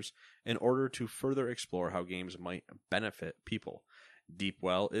developers in order to further explore how games might benefit people.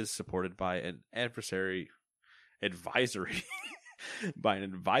 Deepwell is supported by an advisory by an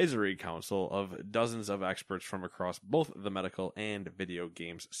advisory council of dozens of experts from across both the medical and video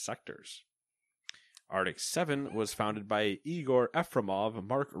games sectors. Arctic 7 was founded by Igor Efremov,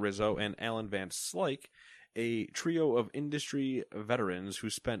 Mark Rizzo, and Alan Van Slyke, a trio of industry veterans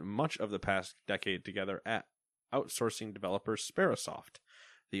who spent much of the past decade together at outsourcing developer Sparasoft.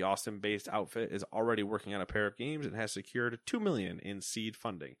 The Austin-based outfit is already working on a pair of games and has secured $2 million in seed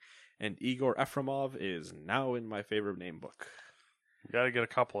funding. And Igor Efremov is now in my favorite name book. You got to get a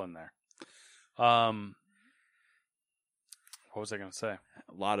couple in there. What was I going to say?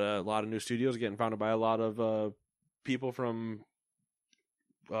 A lot of new studios getting founded by a lot of people from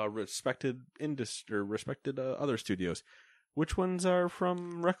respected other studios. Which ones are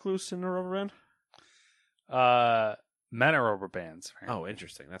from Recluse and Rubber Band? Men are rubber bands. Oh,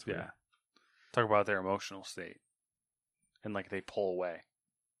 interesting. That's weird. Yeah. Talk about their emotional state. And like they pull away.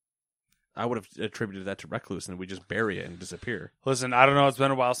 I would have attributed that to recluse, and we just bury it and disappear. Listen, I don't know. It's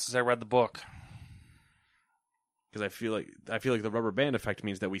been a while since I read the book. Because I feel like the rubber band effect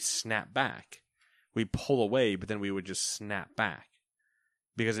means that we snap back. We pull away, but then we would just snap back.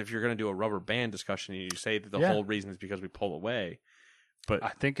 Because if you're going to do a rubber band discussion and you say that the whole reason is because we pull away, but I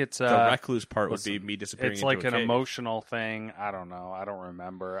think it's the recluse part would be me disappearing. It's into like a an cave. emotional thing. I don't know. I don't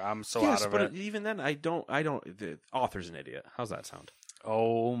remember. I'm so Yes, out of but it. even then, I don't. The author's an idiot. How's that sound?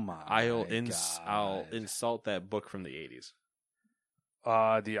 Oh my! I'll God. insult that book from the 80s.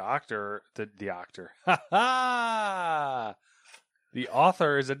 The actor, the actor. Ha ha! The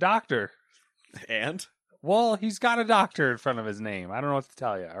author is a doctor. And Well, he's got a doctor in front of his name. I don't know what to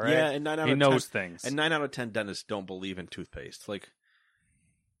tell you. All right. yeah, and he knows things. And 9 out of 10 dentists don't believe in toothpaste, like,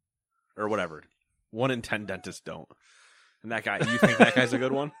 or whatever. 1 in 10 dentists don't. And that guy, you think that guy's a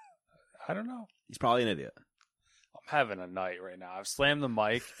good one? I don't know. He's probably an idiot. I'm having a night right now. I've slammed the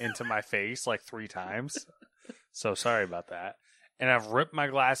mic into my face like 3 times. So sorry about that. And I've ripped my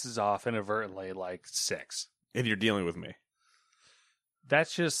glasses off inadvertently like 6. And you're dealing with me.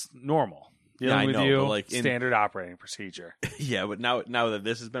 That's just normal. Dealing I with know, you, but like standard operating procedure. Yeah, but now that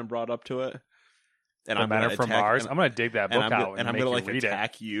this has been brought up to it, and The I'm Men gonna Are From attack- Mars. and- I'm going to dig that book and out I'm make gonna you like read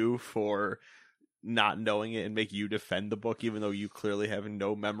attack you for not knowing it and make you defend the book, even though you clearly have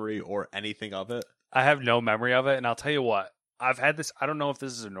no memory or anything of it. I have no memory of it, and I'll tell you what. I've had this. I don't know if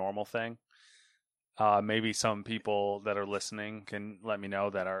this is a normal thing. Maybe some people that are listening can let me know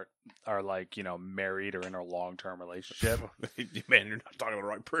that are like, you know, married or in a long-term relationship. Man, you're not talking to the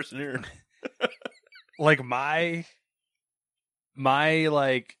right person here. Like my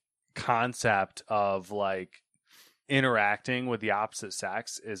like concept of like interacting with the opposite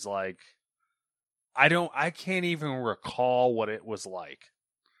sex is like I can't even recall what it was like.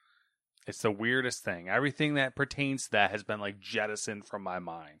 It's the weirdest thing. Everything that pertains to that has been like jettisoned from my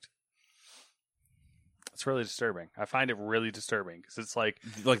mind. It's really disturbing. I find it really disturbing because it's like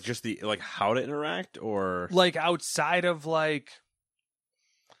just the how to interact, or like outside of like,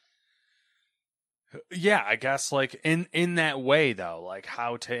 yeah, I guess like in that way though, like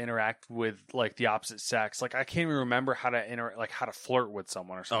how to interact with like the opposite sex. Like I can't even remember how to how to flirt with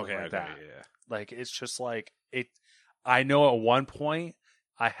someone or something like that. Yeah. Like it's just like it. I know at one point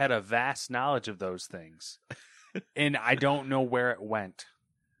I had a vast knowledge of those things, and I don't know where it went.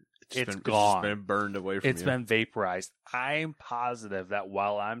 It's gone. It's been burned away from you. It's been vaporized. I'm positive that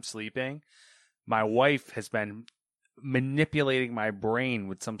while I'm sleeping, my wife has been manipulating my brain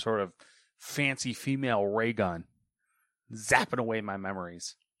with some sort of fancy female ray gun, zapping away my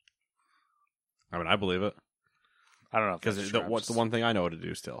memories. I mean, I believe it. I don't know. Because what's the one thing I know how to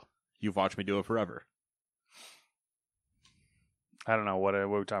do still? You've watched me do it forever. I don't know. What are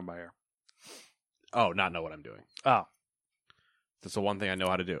we talking about here? Oh, not know what I'm doing. Oh. That's the one thing I know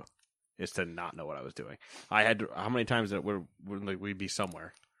how to do, is to not know what I was doing. I had to, how many times that we'd be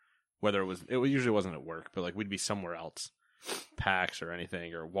somewhere, whether it usually wasn't at work, but like we'd be somewhere else, PAX or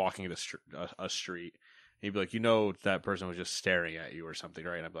anything, or walking a street. And you'd be like, you know, that person was just staring at you or something,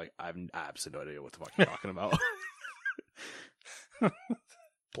 right? And I'd be like, I have absolutely no idea what the fuck you're talking about.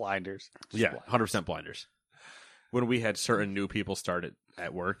 Blinders. Yeah, 100% blinders. When we had certain new people start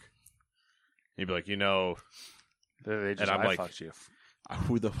at work, you'd be like, you know, They just and I'm like, fucked you.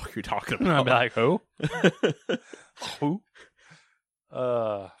 who the fuck are you talking I'd about? be like, who? Who?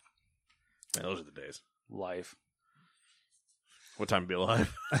 Man, those are the days. Life. What time to be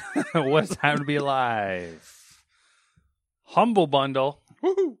alive? What time to be alive? Humble Bundle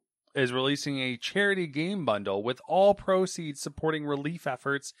is releasing a charity game bundle with all proceeds supporting relief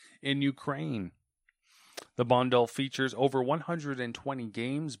efforts in Ukraine. The bundle features over 120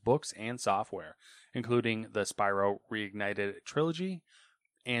 games, books, and software, including the Spyro Reignited Trilogy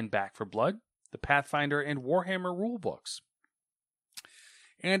and Back 4 Blood, the Pathfinder and Warhammer rulebooks,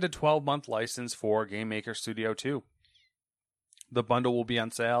 and a 12-month license for Game Maker Studio 2. The bundle will be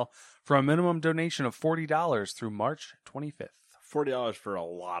on sale for a minimum donation of $40 through March 25th. $40 for a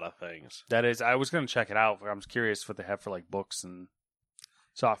lot of things. That is, I was going to check it out. I'm curious what they have for like books and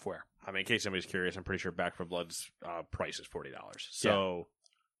software. I mean, in case somebody's curious, I'm pretty sure Back 4 Blood's price is $40. So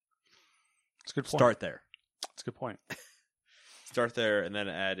It's a good point. start there. It's a good point. Start there and then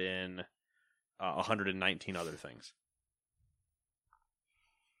add in 119 other things.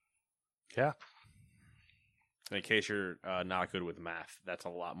 Yeah. And in case you're not good with math, that's a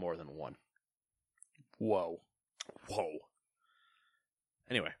lot more than 1. Whoa.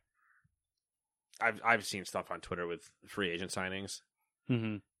 Anyway, I've seen stuff on Twitter with free agent signings.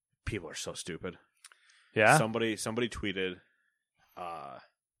 Mm-hmm. People are so stupid. Yeah. Somebody tweeted.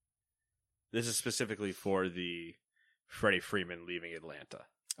 This is specifically for the Freddie Freeman leaving Atlanta.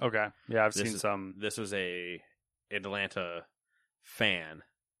 Okay. Yeah, I've seen some. This was a Atlanta fan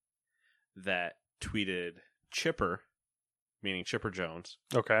that tweeted Chipper, meaning Chipper Jones,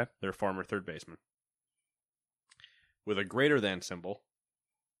 Okay. their former third baseman, with a greater than symbol,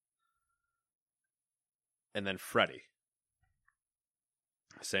 and then Freddie,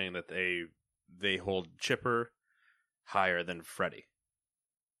 saying that they hold Chipper higher than Freddie.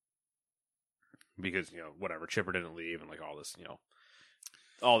 Because, whatever, Chipper didn't leave and, all this,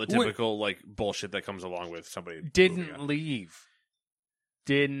 all the typical, bullshit that comes along with somebody Didn't leave.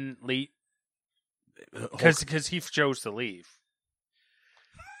 Because he chose to leave.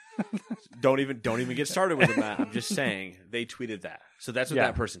 Don't even get started with it, Matt. I'm just saying they tweeted that. So that's what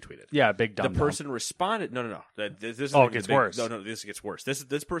that person tweeted. Yeah, big dumb. The person responded. No. This it gets worse. No. This gets worse.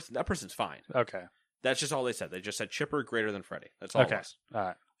 This person. That person's fine. Okay. That's just all they said. They just said Chipper greater than Freddie. That's all. Okay. It was. All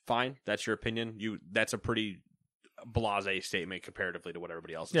right. Fine. That's your opinion. That's a pretty blasé statement comparatively to what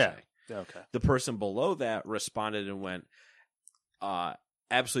everybody else is saying. Okay. The person below that responded and went,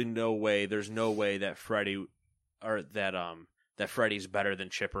 absolutely no way. There's no way that Freddie or that Freddie's better than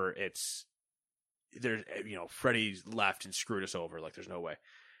Chipper. Freddie's left and screwed us over. There's no way.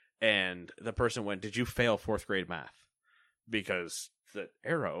 And the person went, did you fail 4th grade math? Because the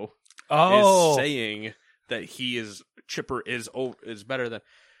arrow is saying that Chipper is better than,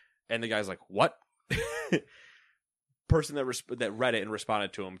 and the guy's like, what? Person that read it and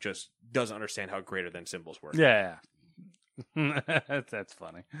responded to him just doesn't understand how greater than symbols work. Yeah. That's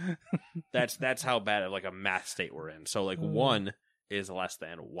funny. That's how bad of a math state we're in. So 1 is less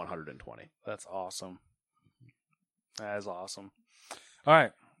than 120. That's awesome. That is awesome. All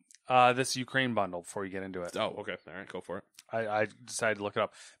right. This Ukraine bundle before you get into it. Oh, okay. All right, go for it. I decided to look it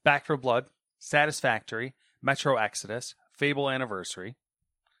up. Back for Blood, Satisfactory, Metro Exodus, Fable Anniversary.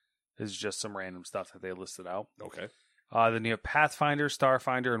 This is just some random stuff that they listed out. Okay. Then you have Pathfinder,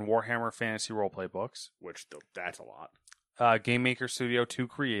 Starfinder, and Warhammer Fantasy Roleplay books. That's a lot. Game Maker Studio 2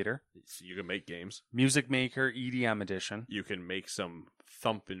 Creator. So you can make games. Music Maker EDM Edition. You can make some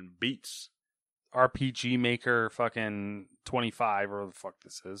thumping beats. RPG Maker fucking 25, or the fuck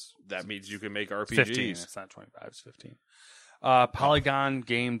this is. That means you can make RPGs. 15. It's not 25, it's 15. Polygon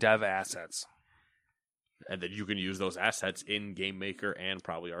Game Dev Assets. And then you can use those assets in Game Maker and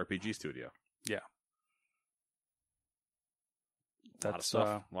probably RPG Studio. Yeah. That's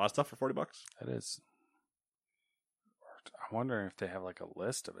a lot of stuff for $40. That is. I'm wondering if they have a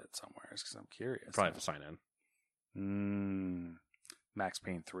list of it somewhere, because I'm curious. Probably have to sign in. Max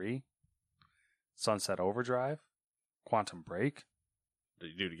Payne 3, Sunset Overdrive, Quantum Break. What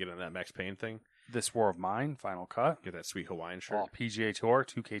did you do to get on that Max Payne thing? This War of Mine, Final Cut. Get that sweet Hawaiian shirt. All PGA Tour,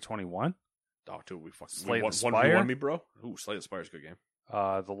 2K21. Oh, dude, Slay the won Spire. me, bro. Ooh, Slay the Spire is a good game.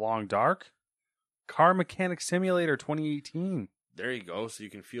 The Long Dark, Car Mechanic Simulator 2018. There you go. So you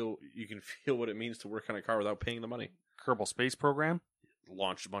can feel what it means to work on a car without paying the money. Kerbal Space Program.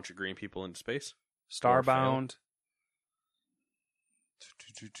 Launched a bunch of green people into space. Starbound.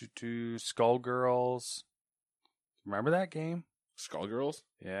 Skullgirls. Remember that game? Skullgirls?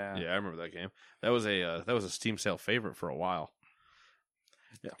 Yeah. Yeah, I remember that game. That was a Steam sale favorite for a while.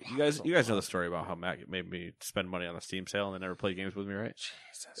 Yeah, you guys know the story about how Matt made me spend money on the Steam sale and then never play games with me, right?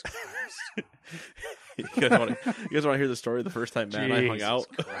 Jesus Christ. You guys want to hear the story? The first time Matt and I hung out.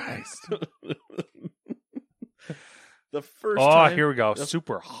 Christ. The first time. Oh, here we go.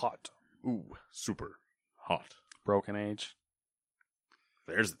 Super hot. Ooh, super hot. Broken Age.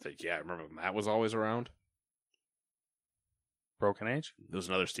 There's the thing. Yeah, I remember Matt was always around. Broken Age? There was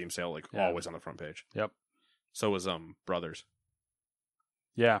another Steam sale, Yeah. always on the front page. Yep. So was Brothers.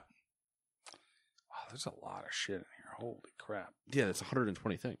 Yeah. Wow, there's a lot of shit in here. Holy crap. Yeah, that's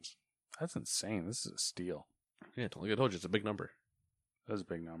 120 things. That's insane. This is a steal. Yeah, like I told you, it's a big number. That's a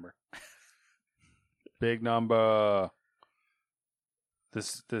big number. Big number.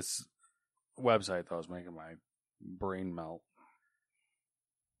 This website, though, is making my brain melt.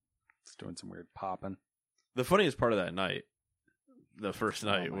 It's doing some weird popping. The funniest part of that night, the first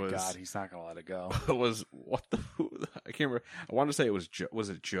night, was... Oh, my God, he's not going to let it go. Was, what the... I can't remember. I wanted to say it was Joe. Was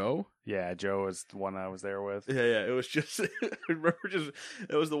it Joe? Yeah, Joe was the one I was there with. Yeah. It was just... I remember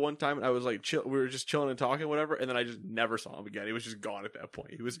it was the one time I was like, we were just chilling and talking, whatever, and then I just never saw him again. He was just gone at that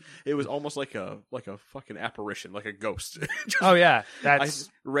point. It was almost like a fucking apparition, like a ghost. Oh, yeah. That's...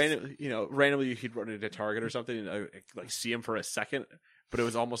 randomly he'd run into Target or something and I see him for a second, but it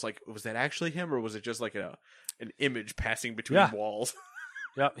was almost like, was that actually him or was it just like an image passing between walls?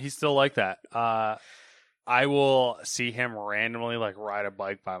 Yep, he's still like that. I will see him randomly like ride a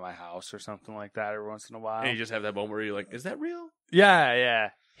bike by my house or something like that every once in a while. And you just have that moment where you're like, is that real? Yeah.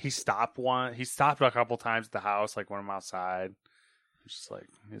 He stopped a couple times at the house, like when I'm outside.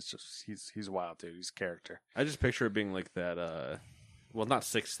 He's a wild dude. He's a character. I just picture it being like that, well, not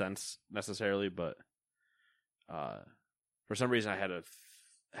Sixth Sense necessarily, but for some reason I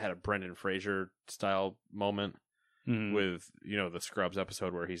had a Brendan Fraser style moment with, the Scrubs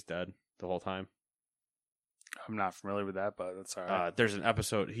episode where he's dead the whole time. I'm not familiar with that, but that's all right. There's an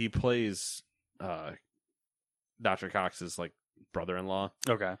episode he plays Dr. Cox's like brother-in-law.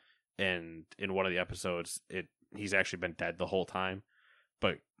 Okay. And in one of the episodes, he's actually been dead the whole time,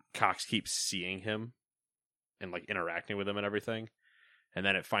 but Cox keeps seeing him and like interacting with him and everything. And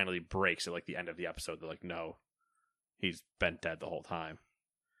then it finally breaks at like the end of the episode. They're like, no, he's been dead the whole time.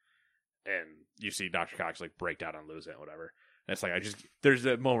 And you see Dr. Cox like break down and lose it, whatever. And it's like, there's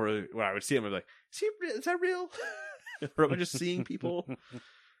that moment where I would see him and be like, is that real? Or am I just seeing people?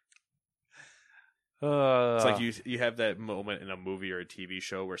 It's like you have that moment in a movie or a TV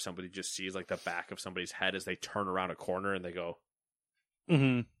show where somebody just sees like the back of somebody's head as they turn around a corner and they go,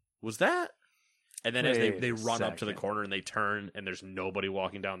 was that? And then as they run up to the corner and they turn and there's nobody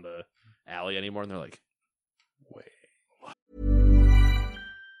walking down the alley anymore and they're like, wait.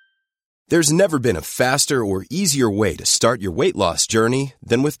 There's never been a faster or easier way to start your weight loss journey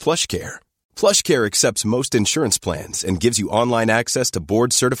than with PlushCare. PlushCare accepts most insurance plans and gives you online access to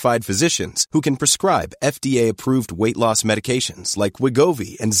board-certified physicians who can prescribe FDA-approved weight loss medications like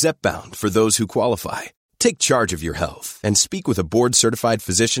Wegovy and Zepbound for those who qualify. Take charge of your health and speak with a board-certified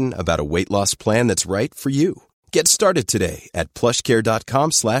physician about a weight loss plan that's right for you. Get started today at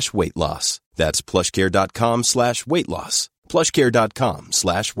plushcare.com/weight loss. That's plushcare.com/weight loss.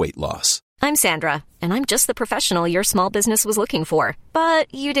 plushcare.com/weight loss. I'm Sandra, and I'm just the professional your small business was looking for.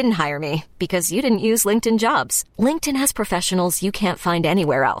 But you didn't hire me because you didn't use LinkedIn Jobs. LinkedIn has professionals you can't find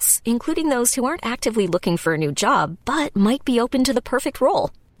anywhere else, including those who aren't actively looking for a new job, but might be open to the perfect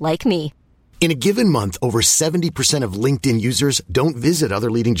role, like me. In a given month, over 70% of LinkedIn users don't visit other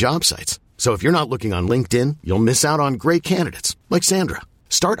leading job sites. So if you're not looking on LinkedIn, you'll miss out on great candidates like Sandra.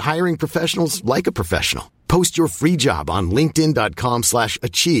 Start hiring professionals like a professional. Post your free job on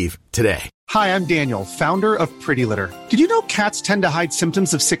linkedin.com/achieve today. Hi, I'm Daniel, founder of Pretty Litter. Did you know cats tend to hide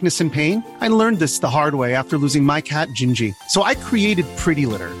symptoms of sickness and pain? I learned this the hard way after losing my cat, Gingy. So I created Pretty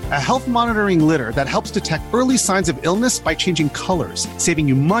Litter, a health monitoring litter that helps detect early signs of illness by changing colors, saving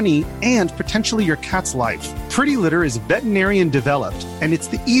you money and potentially your cat's life. Pretty Litter is veterinarian developed, and it's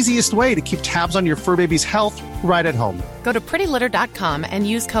the easiest way to keep tabs on your fur baby's health right at home. Go to prettylitter.com and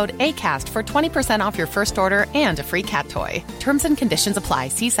use code ACAST for 20% off your first order and a free cat toy. Terms and conditions apply.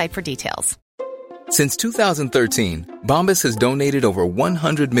 See site for details. Since 2013, Bombas has donated over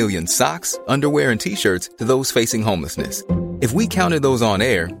 100 million socks, underwear, and T-shirts to those facing homelessness. If we counted those on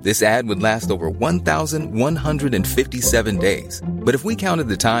air, this ad would last over 1,157 days. But if we counted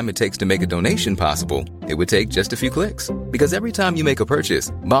the time it takes to make a donation possible, it would take just a few clicks. Because every time you make a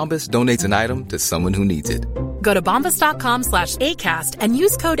purchase, Bombas donates an item to someone who needs it. Go to bombas.com/ACAST and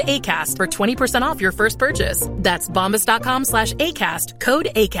use code ACAST for 20% off your first purchase. That's bombas.com/ACAST, code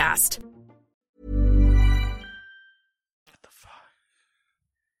ACAST.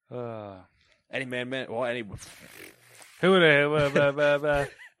 Any man, well, any. Who would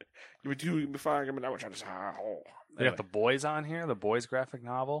You do before I'm not trying to say. They got The Boys on here, The Boys graphic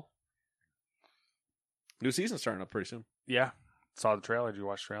novel. New season starting up pretty soon. Yeah. Saw the trailer. Did you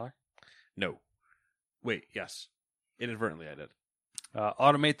watch the trailer? No. Wait, yes. Inadvertently, I did.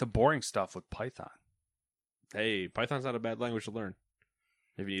 Automate the boring stuff with Python. Hey, Python's not a bad language to learn.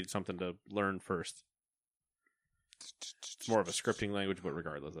 If you need something to learn first. It's more of a scripting language, but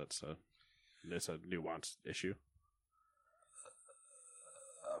regardless, it's a nuanced issue.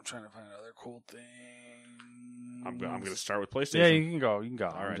 I'm trying to find another cool thing. I'm going to start with PlayStation. Yeah, you can go.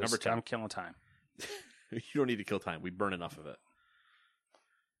 All right, number 10. I'm killing time. You don't need to kill time. We burn enough of it.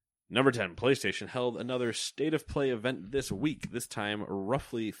 Number 10, PlayStation held another State of Play event this week. This time, a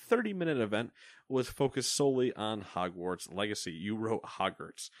roughly 30-minute event was focused solely on Hogwarts Legacy. You wrote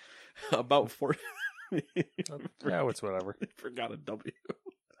Hogwarts. About 4... Yeah, it's whatever. I forgot a W.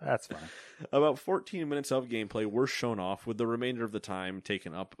 That's fine. About 14 minutes of gameplay were shown off, with the remainder of the time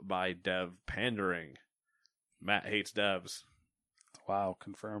taken up by dev pandering. Matt hates devs. Wow,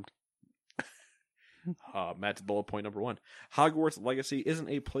 confirmed. Matt's bullet point number 1. Hogwarts Legacy isn't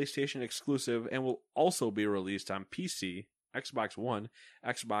a PlayStation exclusive and will also be released on PC, Xbox One,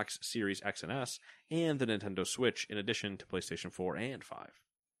 Xbox Series X and S, and the Nintendo Switch, in addition to PlayStation 4 and 5.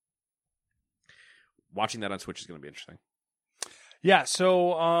 Watching that on Switch is going to be interesting. Yeah,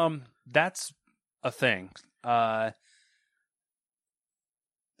 so that's a thing.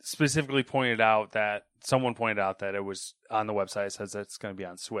 Specifically someone pointed out that it was on the website. It says it's going to be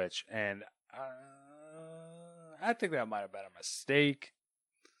on Switch, and I think that might have been a mistake.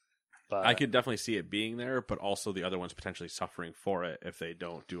 But I could definitely see it being there, but also the other one's potentially suffering for it if they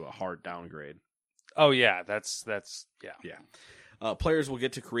don't do a hard downgrade. Oh yeah, that's Yeah. Players will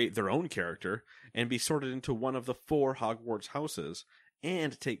get to create their own character and be sorted into one of the 4 Hogwarts houses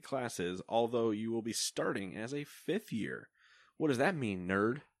and take classes, although you will be starting as a 5th year. What does that mean,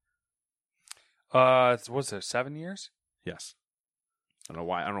 nerd? Was there 7 years? Yes. I don't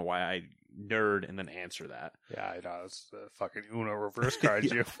know why I nerd and then answer that. Yeah, I know. It's the fucking Uno reverse card.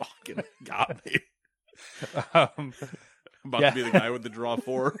 You You fucking got me. um, About yeah. to be the guy with the draw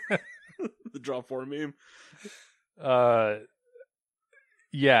 4. The draw 4 meme.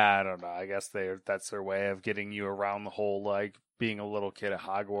 Yeah, I don't know. I guess that's their way of getting you around the whole like being a little kid at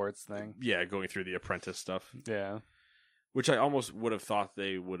Hogwarts thing. Yeah, going through the apprentice stuff. Yeah. Which I almost would have thought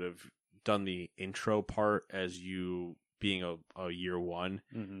they would have done the intro part as you being a year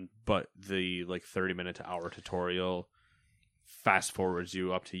 1, but the like 30-minute to hour tutorial fast forwards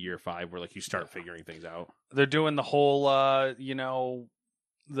you up to year 5 where like you start figuring things out. They're doing the whole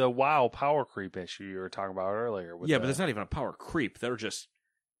the WoW power creep issue you were talking about earlier. But it's not even a power creep. They're just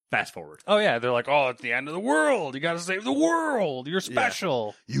fast forward. Oh yeah, they're like, oh, it's the end of the world. You got to save the world. You're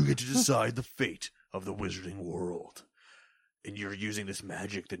special. Yeah. You get to decide the fate of the wizarding world. And you're using this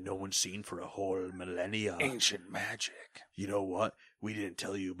magic that no one's seen for a whole millennia. Ancient magic. You know what? We didn't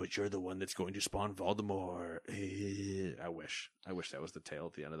tell you, but you're the one that's going to spawn Voldemort. I wish that was the tale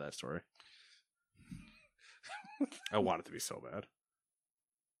at the end of that story. I want it to be so bad.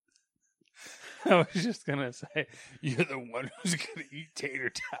 I was just going to say, you're the one who's going to eat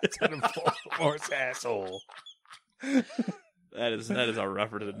tater tots out of Voldemort's asshole. That is a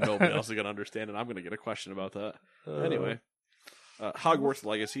reference that nobody else is going to understand, and I'm going to get a question about that. Anyway. Hogwarts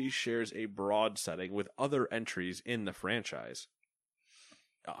Legacy shares a broad setting with other entries in the franchise.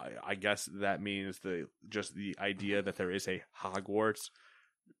 I guess that means just the idea that there is a Hogwarts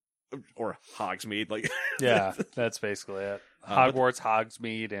or Hogsmeade. Yeah, that's basically it. Hogwarts,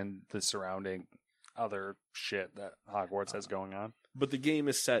 Hogsmeade, and the surrounding other shit that Hogwarts has going on. But the game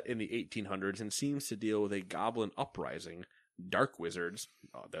is set in the 1800s and seems to deal with a goblin uprising, dark wizards,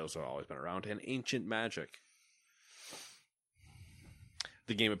 those have always been around, and ancient magic.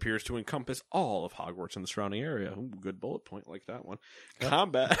 The game appears to encompass all of Hogwarts and the surrounding area. Ooh, good bullet point, like that one. Yep.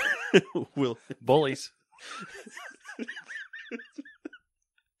 Combat will... Bullies.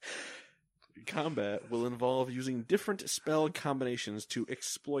 Combat will involve using different spell combinations to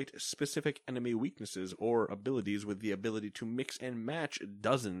exploit specific enemy weaknesses or abilities with the ability to mix and match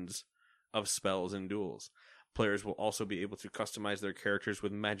dozens of spells in duels. Players will also be able to customize their characters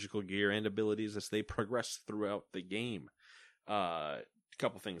with magical gear and abilities as they progress throughout the game.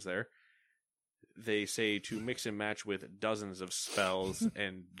 Couple things there. They say to mix and match with dozens of spells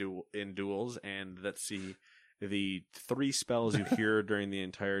and in duels, and let's see, the 3 spells you hear during the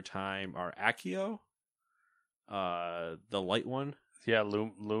entire time are Accio, the light one,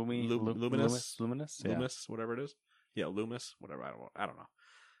 Luminous, Loomis, whatever it is, Loomis, whatever, I don't know,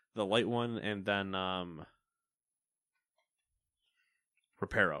 the light one, and then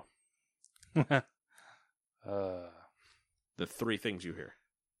Reparo. The 3 things you hear.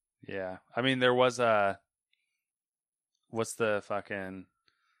 Yeah. I mean, there was what's the fucking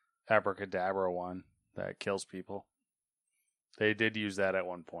abracadabra one that kills people? They did use that at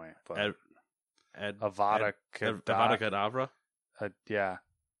one point. But Avada Kedavra? Yeah.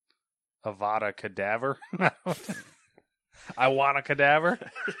 Avada Cadaver? I want a cadaver?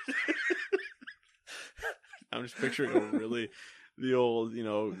 I'm just picturing a really... The old,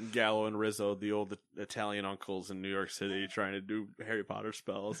 Gallo and Rizzo, the old Italian uncles in New York City trying to do Harry Potter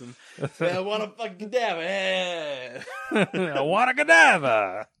spells. And I want a fucking cadaver. Hey. I want a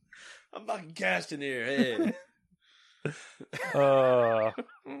cadaver. I'm fucking casting here. Hey.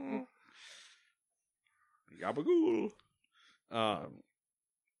 Gabagool.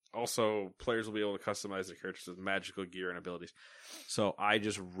 Also, players will be able to customize their characters with magical gear and abilities. So I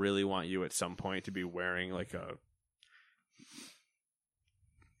just really want you at some point to be wearing like a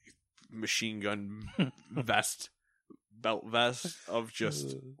machine gun belt vest of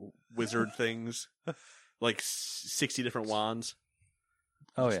just wizard things, like 60 different wands.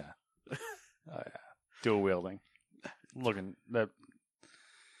 Oh yeah, dual wielding. Looking that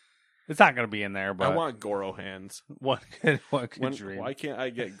it's not going to be in there, but I want Goro hands. One could dream. Why can't I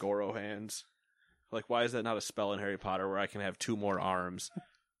get Goro hands? Like, why is that not a spell in Harry Potter where I can have 2 more arms,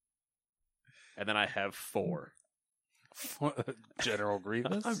 and then I have 4? General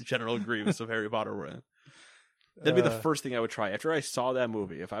Grievous? I'm General Grievous of Harry Potter World. That'd be the first thing I would try. After I saw that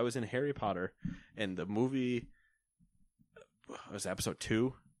movie, if I was in Harry Potter and the movie was episode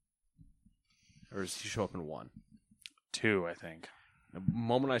 2? Or does he show up in 1? 2, I think. The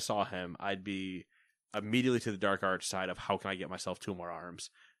moment I saw him, I'd be immediately to the dark arts side of how can I get myself 2 more arms?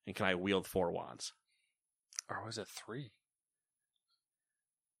 And can I wield 4 wands? Or was it 3?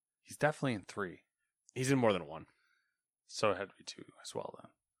 He's definitely in 3. He's in more than 1. So it had to be 2 as well, then.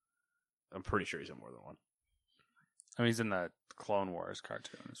 I'm pretty sure he's in more than 1. I mean, he's in the Clone Wars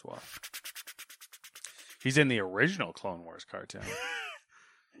cartoon as well. He's in the original Clone Wars cartoon.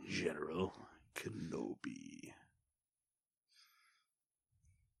 General Kenobi.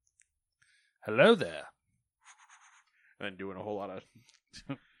 Hello there. And doing a whole lot of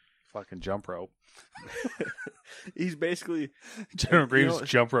fucking jump rope. He's basically General Grievous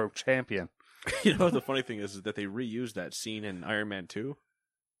jump rope champion. You know what the funny thing is that they reused that scene in Iron Man 2?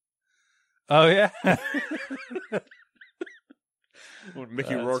 Oh, yeah. When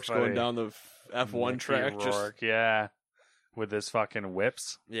Mickey Rourke's going down the F1 track. Rourke, yeah. With his fucking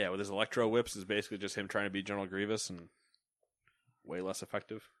whips. Yeah, with his electro whips is basically just him trying to be General Grievous and way less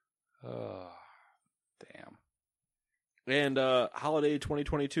effective. Oh, damn. And holiday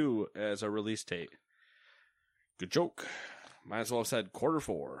 2022 as a release date. Good joke. Might as well have said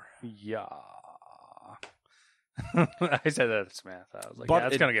Q4. Yeah. I said that to Smith. I was like, but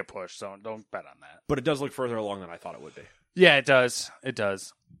it's going to get pushed, so don't bet on that. But it does look further along than I thought it would be. Yeah, it does. It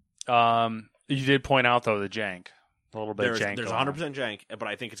does. You did point out, though, the jank. A little bit of jank. There's 100% jank, but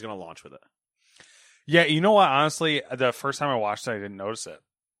I think it's going to launch with it. Yeah, you know what? Honestly, the first time I watched it, I didn't notice it.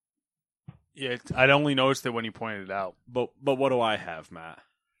 Yeah, I'd only noticed it when you pointed it out. But what do I have, Matt?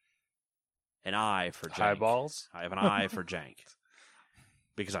 An eye for jank. Eyeballs? I have an eye for jank.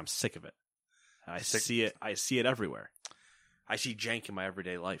 Because I'm sick of it. I see it everywhere. I see jank in my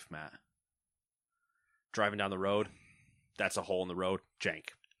everyday life, Matt. Driving down the road, that's a hole in the road. Jank.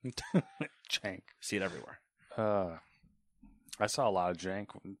 Jank. See it everywhere. I saw a lot of jank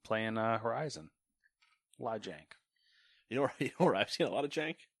playing Horizon. A lot of jank. You know where I've seen a lot of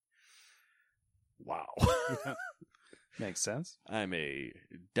jank? Wow. Makes sense. I'm a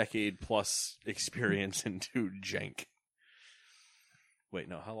decade plus experience into jank. Wait,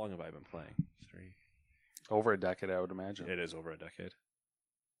 no. How long have I been playing? 3. Over a decade, I would imagine. It is over a decade.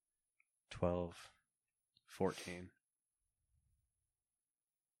 12. 14.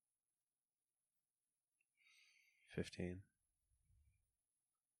 15.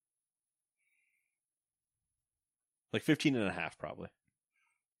 Like 15 and a half, probably.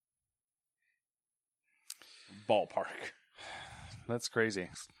 Ballpark. That's crazy.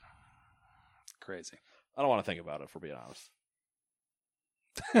 Crazy. I don't want to think about it, for being honest.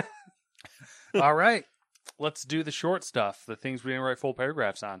 All right. Let's do the short stuff. The things we didn't write full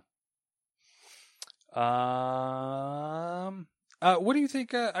paragraphs on. What do you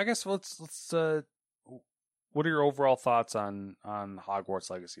think? I guess let's. What are your overall thoughts on Hogwarts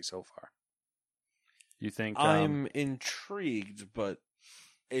Legacy so far? You think I'm intrigued, but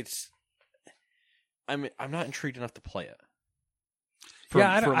I'm not intrigued enough to play it.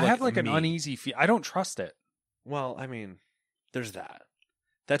 I have like an uneasy feel. I don't trust it. Well, I mean, there's that.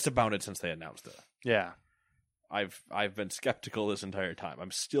 That's abounded since they announced it. Yeah, I've been skeptical this entire time.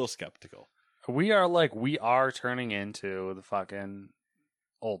 I'm still skeptical. We are turning into the fucking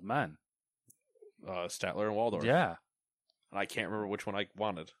old men. Statler and Waldorf. Yeah. And I can't remember which one I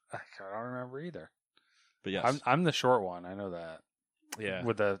wanted. I don't remember either. But yes. I'm the short one. I know that. Yeah.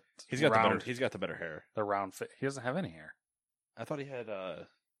 With the he's got the better hair. The round fit. He doesn't have any hair. I thought he had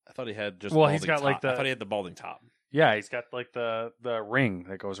just he's got top. I thought he had the balding top. Yeah, he's got like the ring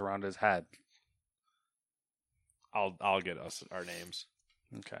that goes around his head. I'll get us our names.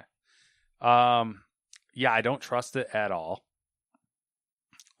 Okay. Yeah, I don't trust it at all.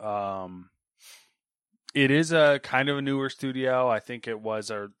 It is a kind of a newer studio. I think it was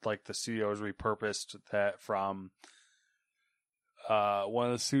the studio was repurposed that from one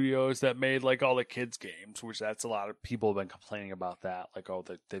of the studios that made like all the kids games, which that's a lot of people have been complaining about that. Like,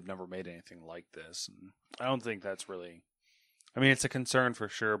 they've never made anything like this. And I don't think that's really, I mean, it's a concern for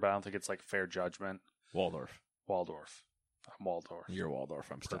sure, but I don't think it's like fair judgment. Waldorf. I'm Waldorf. You're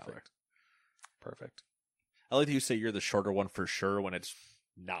Waldorf. I'm Statler. Perfect. I like that you say you're the shorter one for sure when it's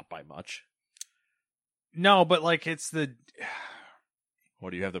not by much. No, but like it's the. What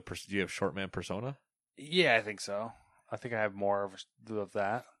do you have? Do you have short man persona? Yeah, I think so. I think I have more of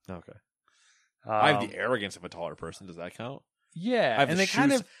that. Okay. I have the arrogance of a taller person. Does that count? Yeah, I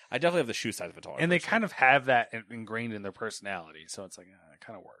definitely have the shoe size of a taller person. And they kind of have that ingrained in their personality, so it's like it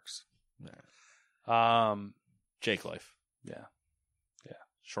kind of works. Yeah. Jake Life. Yeah.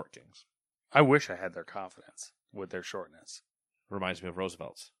 Short kings. I wish I had their confidence with their shortness. Reminds me of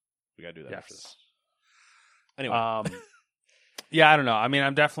Roosevelt's. We got to do that after this. Anyway. Anyway. Yeah, I don't know. I mean,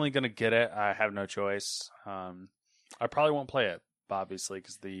 I'm definitely going to get it. I have no choice. I probably won't play it, obviously,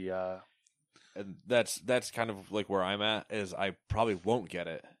 because and that's kind of like where I'm at, is I probably won't get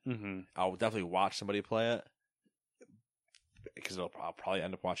it. Mm-hmm. I'll definitely watch somebody play it, because I'll probably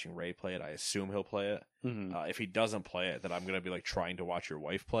end up watching Ray play it. I assume he'll play it. Mm-hmm. If he doesn't play it, then I'm going to be like trying to watch your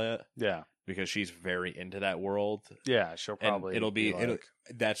wife play it. Yeah. Because she's very into that world. Yeah, she'll probably. And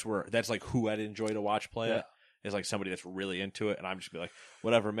that's like who I'd enjoy to watch play it. Is like somebody that's really into it, and I'm just be like,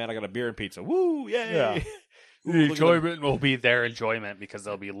 whatever, man, I got a beer and pizza. Woo, yay! Yeah. Ooh, the enjoyment will be their enjoyment because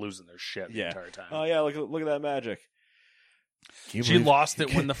they'll be losing their shit the entire time. Oh yeah, look at that magic. She lost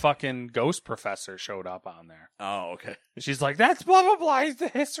it when the fucking ghost professor showed up on there. Oh, okay. She's like, that's blah, blah, blah. He's the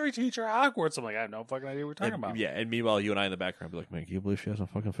history teacher at Hogwarts. I'm like, I have no fucking idea what we're talking about. Yeah, and meanwhile, you and I in the background be like, man, can you believe she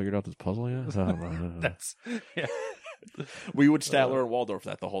hasn't fucking figured out this puzzle yet? That's, yeah. We would Statler and Waldorf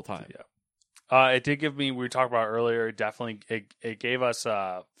that the whole time. Yeah. It did give me, we talked about earlier, it gave us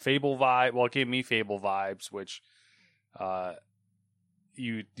Fable vibe. Well, it gave me Fable vibes, which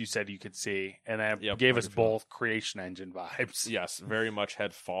you said you could see, and then it gave us both Creation Engine vibes. Yes, very much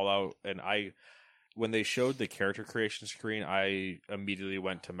had Fallout, and when they showed the character creation screen, I immediately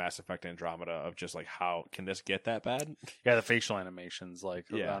went to Mass Effect Andromeda of just like, how can this get that bad? Yeah, the facial animations, like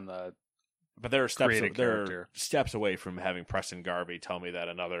on the. But there are steps away from having Preston Garvey tell me that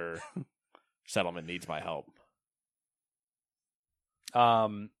another settlement needs my help.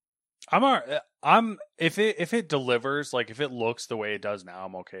 If it delivers, like if it looks the way it does now,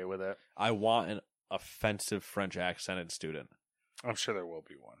 I'm okay with it. I want an offensive French accented student. I'm sure there will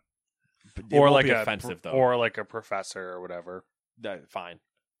be one, or like offensive though, or like a professor or whatever. Fine.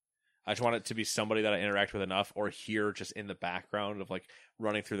 I just want it to be somebody that I interact with enough, or hear just in the background of like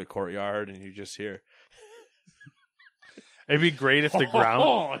running through the courtyard, and you just hear. It'd be great if the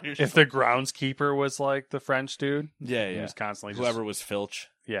groundskeeper was like the French dude. Yeah, yeah. He was constantly whoever was Filch.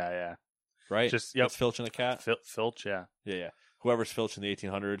 Yeah. Right? Just That's Filch and the cat? Filch, yeah. Yeah. Whoever's Filch in the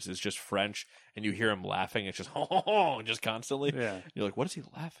 1800s is just French, and you hear him laughing. It's just, just constantly. Yeah. You're like, what is he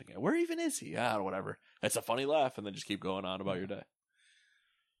laughing at? Where even is he? Whatever. That's a funny laugh, and then just keep going on about your day.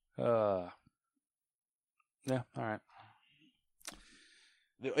 Yeah, all right.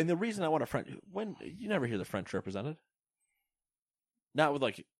 And the reason I want a French, when you never hear the French represented. Not with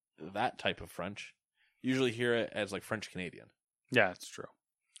like that type of French. You usually hear it as like French Canadian. Yeah, it's true.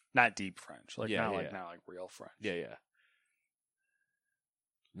 Not deep French, not like real French. Yeah.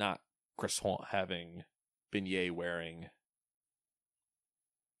 Not croissant having, beignet wearing,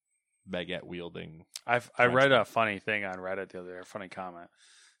 baguette wielding. I read a funny thing on Reddit the other day, a funny comment.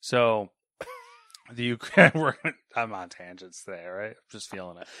 So the Ukraine, I'm on tangents today, right? I'm just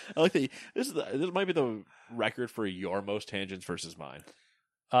feeling it. I like that. This might be the record for your most tangents versus mine.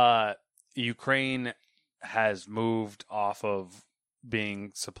 Ukraine has moved off of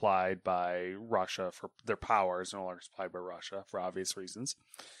being supplied by Russia for their power is no longer supplied by Russia for obvious reasons.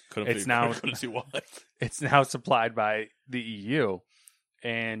 Couldn't see why. It's now supplied by the EU.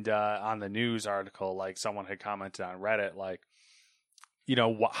 And on the news article, like someone had commented on Reddit, like, you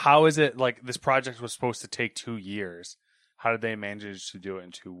know, how is it like this project was supposed to take 2 years? How did they manage to do it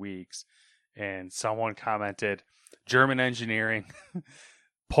in 2 weeks? And someone commented, German engineering,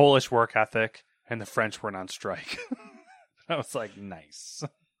 Polish work ethic, and the French weren't on strike. I was like, nice.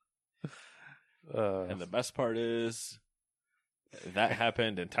 And the best part is that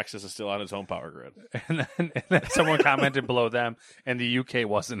happened, and Texas is still on its own power grid. And then someone commented below them, and the UK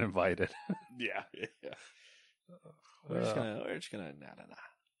wasn't invited. Yeah. We're just gonna nah.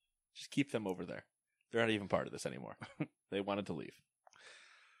 Just keep them over there. They're not even part of this anymore. They wanted to leave.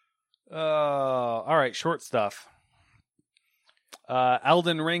 All right, short stuff.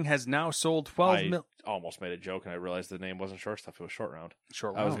 Elden Ring has now sold 12 million. I almost made a joke, and I realized the name wasn't Short Stuff. It was Short Round.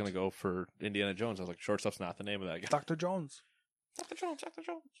 I was going to go for Indiana Jones. I was like, Short Stuff's not the name of that guy. Dr. Jones. Dr. Jones.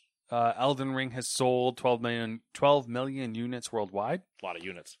 Elden Ring has sold 12 million units worldwide. A lot of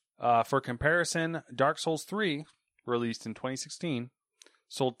units. For comparison, Dark Souls 3, released in 2016,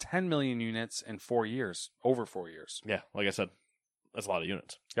 sold 10 million units in 4 years. Over 4 years. Yeah, like I said, that's a lot of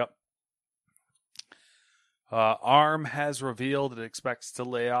units. Yep. ARM has revealed it expects to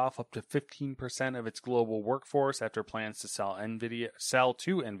lay off up to 15% of its global workforce after plans to sell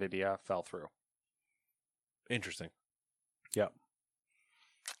to NVIDIA fell through. Interesting. Yep.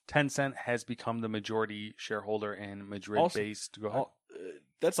 Tencent has become the majority shareholder in Madrid-based. Go ahead.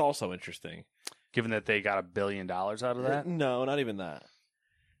 That's also interesting. Given that they got $1 billion out of that? No, not even that.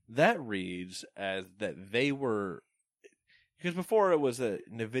 That reads as that they were, because before it was that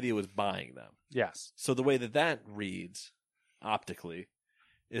NVIDIA was buying them. Yes. So the way that reads optically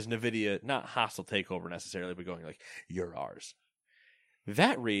is NVIDIA, not hostile takeover necessarily, but going like, you're ours.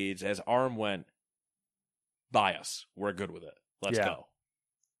 That reads as ARM went, buy us. We're good with it. Let's go.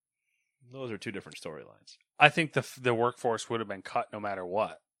 Those are two different storylines. I think the workforce would have been cut no matter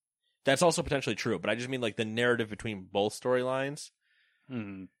what. That's also potentially true, but I just mean like the narrative between both storylines.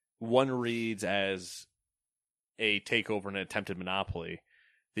 Mm-hmm. One reads as a takeover and an attempted monopoly.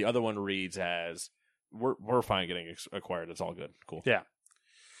 The other one reads as we're fine getting acquired. It's all good. Cool. Yeah.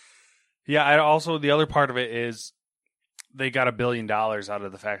 Yeah. I also, the other part of it is they got $1 billion out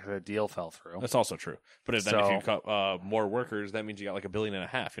of the fact that the deal fell through. That's also true. But then if you cut more workers, that means you got like $1.5 billion. You know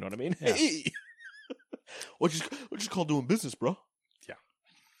what I mean? Yeah. Hey, what you call doing business, bro?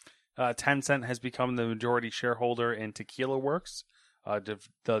 Yeah. Tencent has become the majority shareholder in Tequila Works, the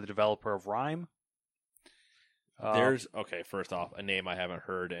developer of Rhyme. First off, a name I haven't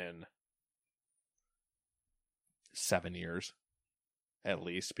heard in 7 years, at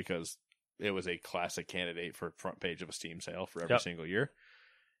least, because it was a classic candidate for front page of a Steam sale for every single year.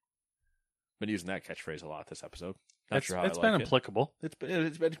 Been using that catchphrase a lot this episode. Not sure how it's been applicable. It's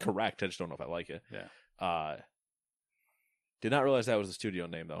been correct. I just don't know if I like it. Yeah. Did not realize that was the studio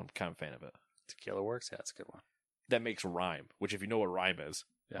name, though. I'm kind of a fan of it. Tequila Works? Yeah, that's a good one. That makes Rhyme, which if you know what Rhyme is,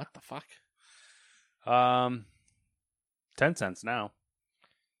 what the fuck? 10 cents now.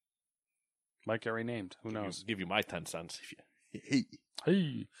 Might get renamed. Who knows? Give you my 10 cents. Hey.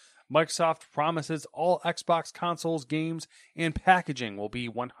 Microsoft promises all Xbox consoles, games, and packaging will be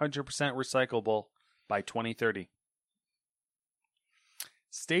 100% recyclable by 2030.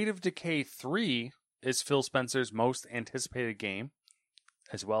 State of Decay 3 is Phil Spencer's most anticipated game,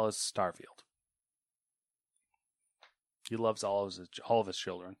 as well as Starfield. He loves all of his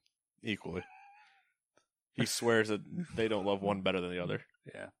children equally. He swears that they don't love one better than the other.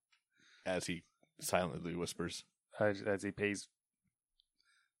 Yeah. As he silently whispers. As he pays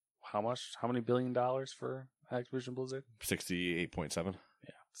how much? How many $1 billion for Activision Blizzard? 68.7.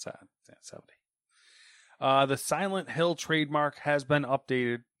 Yeah, sad. 70. The Silent Hill trademark has been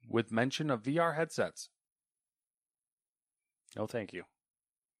updated with mention of VR headsets. No, thank you.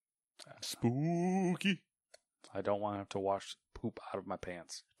 Spooky. I don't want to have to wash poop out of my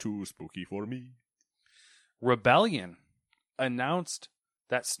pants. Too spooky for me. Rebellion announced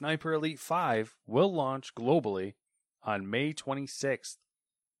that Sniper Elite 5 will launch globally on May 26th.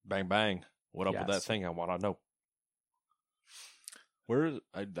 Bang, bang. What up with that thing? I want to know. Where is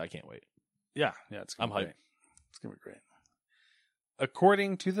I can't wait. Yeah, it's going to be hyped. great. It's going to be great.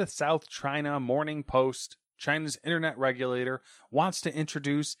 According to the South China Morning Post, China's internet regulator wants to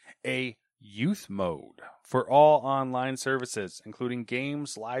introduce a youth mode for all online services, including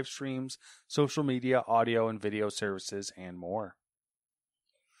games, live streams, social media, audio and video services, and more.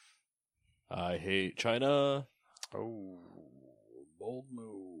 I hate China. Oh, bold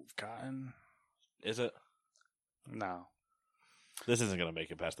move, Cotton. Is it? No. This isn't going to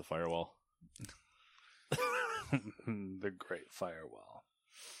make it past the firewall. The Great Firewall.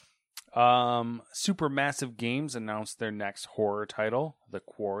 Supermassive Games announced their next horror title, The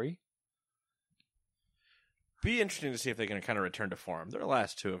Quarry. Be interesting to see if they're going to kind of return to form. Their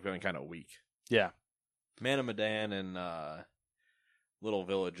last two have been kind of weak. Yeah. Man of Medan and Little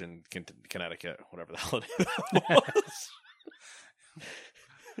Village in Connecticut, whatever the hell it was.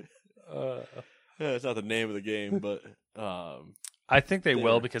 It's not the name of the game, but I think they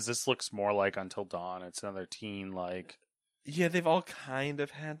will, because this looks more like Until Dawn. It's another teen, like... Yeah, they've all kind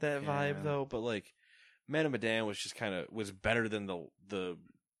of had that vibe, though, but like Man of Medan was just kind of was better than the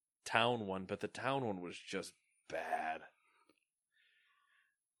town one, but the town one was just bad.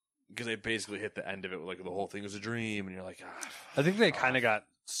 Because they basically hit the end of it with like the whole thing was a dream, and you're like, I think they kind of got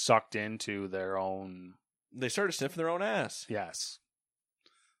sucked into their own... They started sniffing their own ass. Yes.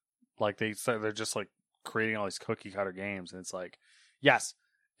 Like they're just like creating all these cookie cutter games, and it's like, yes,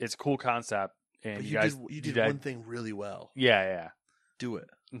 it's a cool concept, and but you did one thing really well. Yeah. Do it.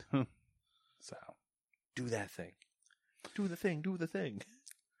 So do that thing. Do the thing.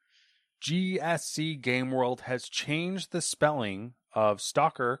 GSC Game World has changed the spelling of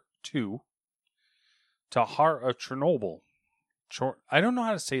Stalker 2 to Heart of Chernobyl. I don't know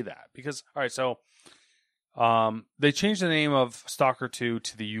how to say that because, all right, so they changed the name of Stalker 2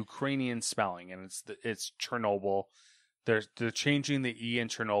 to the Ukrainian spelling, and it's Chernobyl. They're changing the E in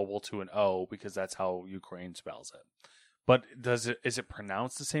Chernobyl to an O because that's how Ukraine spells it. But is it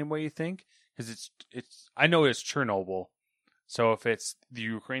pronounced the same way you think? Because I know it's Chernobyl. So if it's the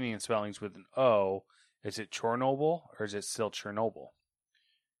Ukrainian spellings with an O, is it Chernobyl or is it still Chernobyl?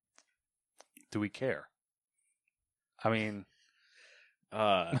 do we care? I mean,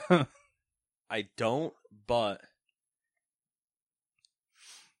 I don't, but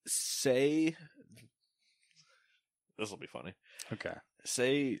say this will be funny. okay.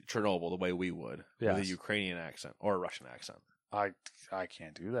 Say Chernobyl the way we would with a Yes. Ukrainian accent or a Russian accent. I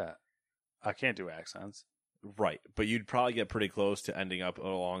can't do that. I can't do accents. Right, but you'd probably get pretty close to ending up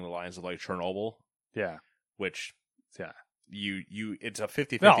along the lines of like Chernobyl, Yeah. which Yeah. you it's a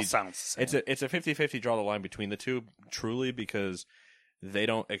 50-50. It all sounds the same. It's a 50-50 draw the line between the two, truly, because they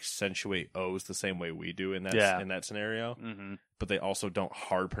don't accentuate O's the same way we do in that scenario, Mm-hmm. but they also don't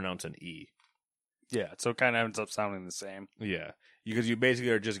hard pronounce an E. Yeah, so it kind of ends up sounding the same. Yeah, because you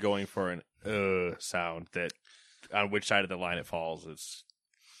basically are just going for an sound that on which side of the line it falls is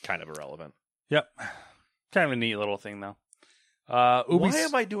kind of irrelevant. Yep. Kind of a neat little thing, though. Why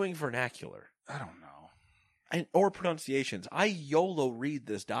am I doing vernacular? I don't know. Or pronunciations? I YOLO read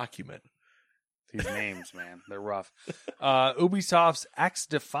this document. These names, man, they're rough. Ubisoft's X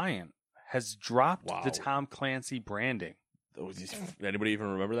Defiant has dropped the Tom Clancy branding. Anybody even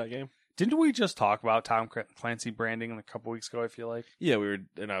remember that game? Didn't we just talk about Tom Clancy branding a couple weeks ago, I feel like? Yeah, we were,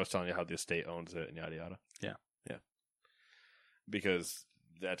 and I was telling you how the estate owns it and yada yada. Yeah. Yeah. Because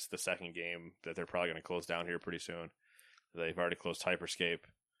that's the second game that they're probably going to close down here pretty soon. They've already closed Hyperscape.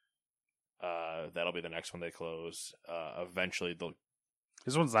 That'll be the next one they close. Eventually,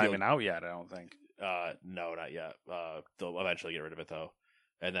 This one's not even out yet, I don't think. no, not yet. They'll eventually get rid of it, though.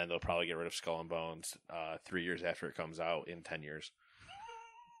 And then they'll probably get rid of Skull and Bones 3 years after it comes out in 10 years.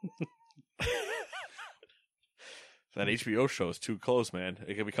 That HBO show is too close, man.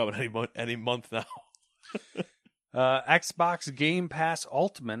 It could be coming any month now. Xbox Game Pass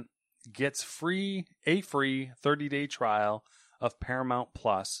Ultimate gets a free 30-day trial of Paramount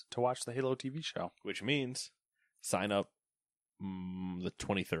Plus to watch the Halo TV show. Which means sign up the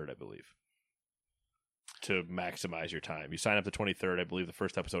 23rd, I believe, to maximize your time. You sign up the 23rd. I believe the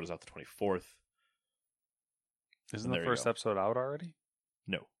first episode is out the 24th. Isn't the first episode out already?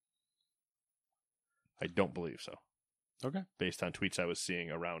 No. I don't believe so. Okay. Based on tweets I was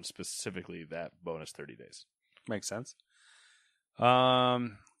seeing around specifically that bonus 30 days. Makes sense.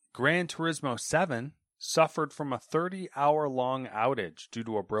 Gran Turismo 7 suffered from a 30-hour-long outage due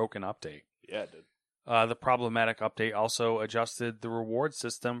to a broken update. Yeah, it did. The problematic update also adjusted the reward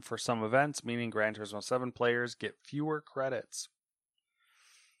system for some events, meaning Gran Turismo 7 players get fewer credits.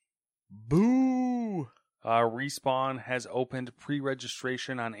 Boo! Respawn has opened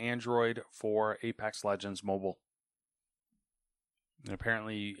pre-registration on Android for Apex Legends Mobile. And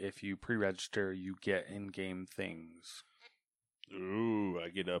apparently, if you pre-register, you get in-game things. Ooh, I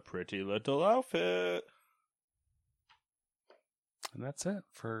get a pretty little outfit. And that's it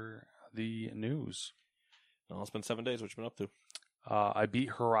for the news. Well, it's been 7 days. What you been up to? I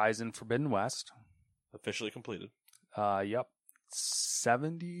beat Horizon Forbidden West. Officially completed. Yep.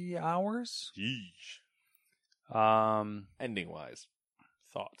 70 hours? Yeesh. Ending-wise,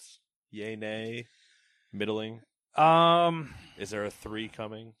 thoughts? Yay, nay? Middling? Is there a 3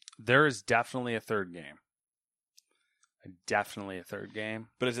 coming? There is definitely a third game. Definitely a third game.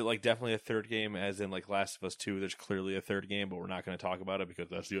 But is it like definitely a third game as in like Last of Us 2, there's clearly a third game, but we're not going to talk about it because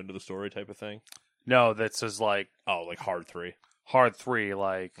that's the end of the story type of thing? No, that's just like... Oh, like Hard 3. Hard 3,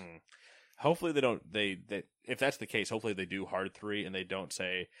 like... Hopefully they don't... They if that's the case, hopefully they do Hard 3 and they don't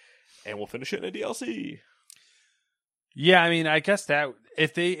say, and we'll finish it in a DLC. Yeah, I mean, I guess that...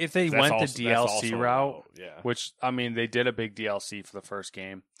 If they went also, the DLC route, yeah. which, I mean, they did a big DLC for the first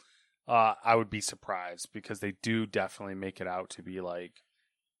game, I would be surprised because they do definitely make it out to be like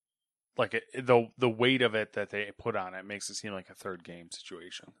the weight of it that they put on it makes it seem like a third game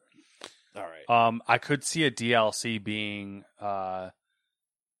situation. All right. I could see a DLC being I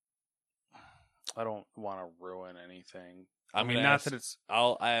don't want to ruin anything.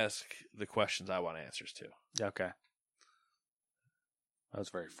 I'll ask the questions I want answers to. Okay. That was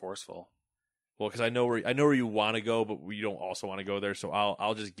very forceful. Well, because I know where you want to go, but you don't also want to go there. So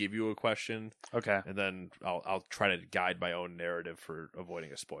I'll just give you a question, okay, and then I'll try to guide my own narrative for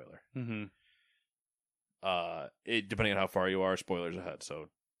avoiding a spoiler. Mm-hmm. Depending on how far you are, spoilers ahead. So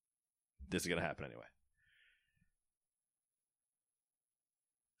this is gonna happen anyway.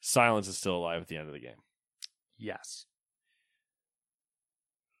 Silence is still alive at the end of the game. Yes.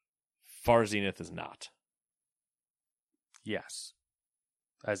 Far Zenith is not. Yes.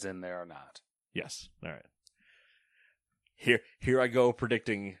 As in they are not. Yes. All right. Here I go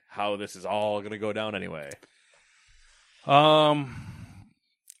predicting how this is all going to go down anyway. I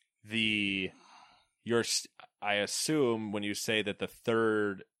assume when you say that the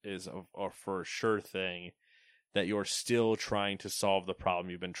third is a for sure thing, that you're still trying to solve the problem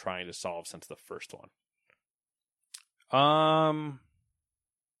you've been trying to solve since the first one? When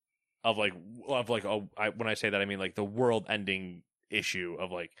I say that, I mean like the world-ending issue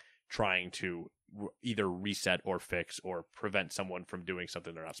of like trying to either reset or fix or prevent someone from doing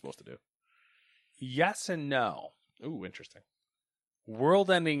something they're not supposed to do. Yes and no. Ooh, interesting.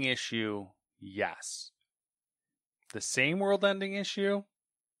 World-ending issue, yes. The same world-ending issue,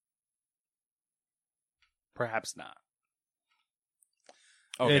 perhaps not.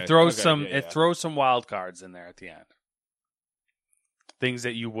 Okay. It throws it throws some wild cards in there at the end. Things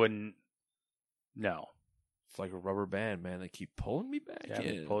that you wouldn't know. It's like a rubber band, man. They keep pulling me back. Yeah,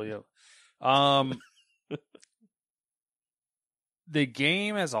 in. pull you. The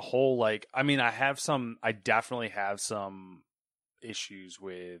game as a whole, like, I mean, I definitely have some issues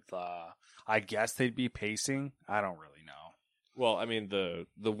with, I guess they'd be pacing. I don't really know. Well, I mean, the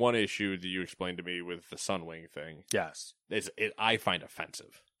one issue that you explained to me with the Sunwing thing, Yes. I find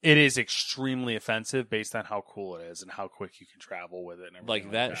offensive. It is extremely offensive based on how cool it is and how quick you can travel with it. And everything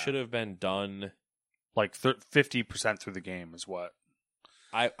Like that should have been done. Like 50% through the game is what.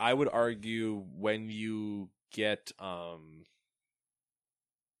 I would argue when you get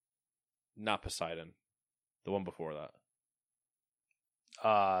not Poseidon, the one before that.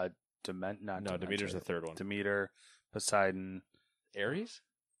 Demeter's the third one. Demeter, Poseidon, Ares,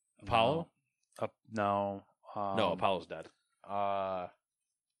 Apollo. No, Apollo's dead.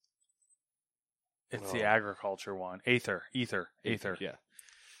 It's the agriculture one. Aether. Yeah.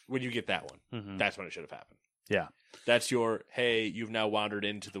 When you get that one, that's when it should have happened. Yeah. That's your, hey, you've now wandered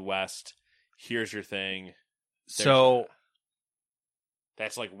into the West. Here's your thing.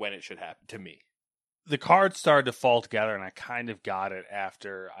 That's like when it should happen to me. The cards started to fall together, and I kind of got it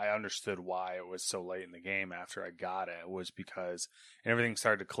after I understood why it was so late in the game. After I got it, was because everything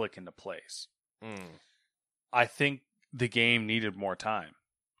started to click into place. I think the game needed more time.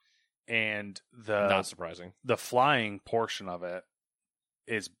 And not surprising. The flying portion of it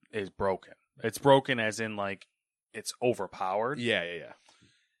is broken. It's broken as in like it's overpowered. Yeah.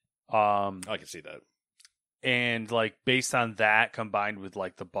 I can see that. And like based on that combined with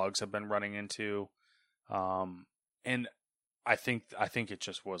like the bugs I've been running into, and I think it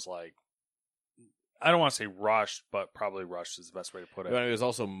just was like, I don't want to say rushed, but probably rushed is the best way to put it. But it was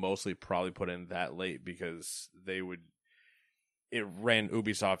also mostly probably put in that late because it ran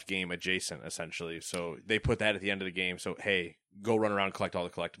Ubisoft game adjacent, essentially. So they put that at the end of the game. So, hey, go run around and collect all the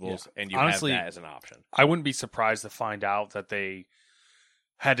collectibles, and you honestly have that as an option. I wouldn't be surprised to find out that they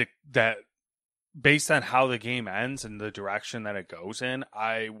had to, that based on how the game ends and the direction that it goes in,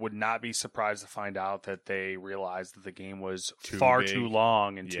 I would not be surprised to find out that they realized that the game was too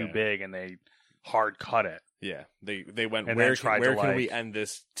long and too big, and they hard cut it. Yeah. They went, and where can we end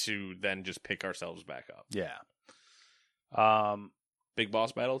this to then just pick ourselves back up? Yeah. Big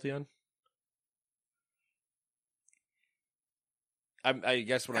boss battle at the end? I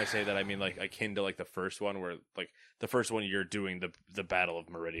guess when I say that, I mean like akin to like the first one, where like the first one you're doing the Battle of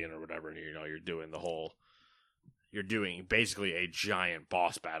Meridian or whatever, and you're doing basically a giant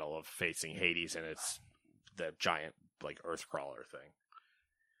boss battle of facing Hades, and it's the giant like Earthcrawler thing.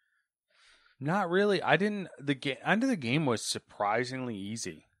 Not really. End of the game was surprisingly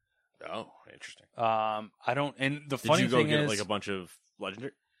easy. Oh, interesting. I don't. And the funny thing is, did you go get like a bunch of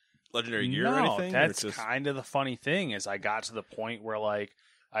legendary gear or anything? That's kind of the funny thing is I got to the point where like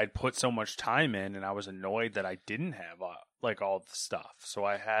I'd put so much time in, and I was annoyed that I didn't have like all the stuff. So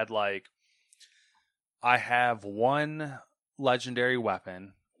I have one legendary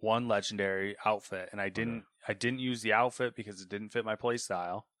weapon, one legendary outfit, and I didn't use the outfit because it didn't fit my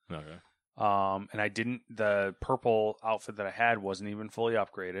playstyle. Okay. And the purple outfit that I had wasn't even fully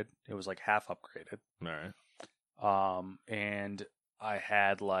upgraded. It was like half upgraded. All right. And I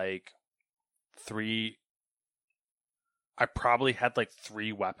had like I probably had like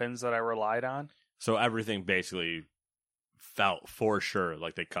 3 weapons that I relied on. So everything basically felt for sure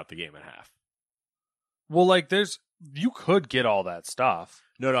like they cut the game in half. Well, like you could get all that stuff.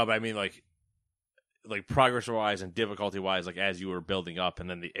 No, but I mean like progress wise and difficulty wise, like as you were building up, and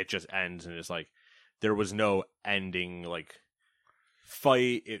then it just ends, and it's like there was no ending like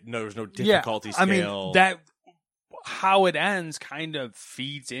fight. There was no difficulty scale. I mean that how it ends kind of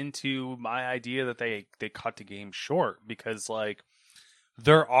feeds into my idea that they cut the game short, because like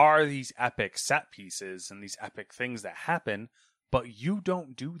there are these epic set pieces and these epic things that happen, but you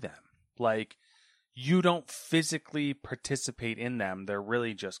don't do them. Like you don't physically participate in them. They're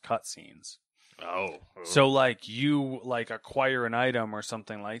really just cutscenes. Oh. So like you like acquire an item or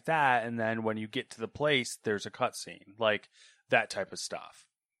something like that, and then when you get to the place, there's a cutscene, like that type of stuff.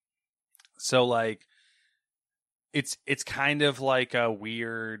 So like it's kind of like a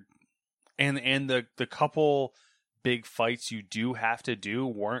weird, and the couple big fights you do have to do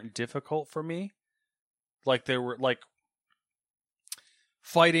weren't difficult for me. Like there were like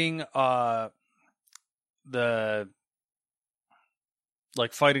fighting fighting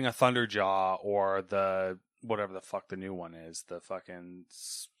a Thunderjaw or the whatever the fuck the new one is, the fucking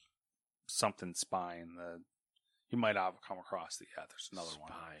something spine. You might have come across it. Yeah, there's another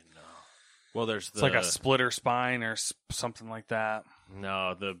one. No. Well, it's like a splitter spine or something like that.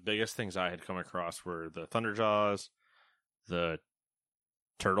 No, the biggest things I had come across were the Thunderjaws, the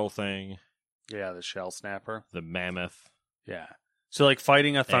turtle thing. Yeah, the shell snapper. The mammoth. Yeah. So like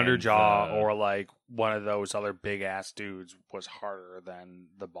fighting a Thunderjaw or like one of those other big ass dudes was harder than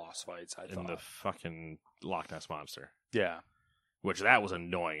the boss fights, I thought. And the fucking Loch Ness Monster. Yeah. Which that was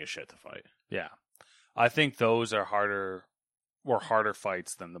annoying as shit to fight. Yeah. I think those are harder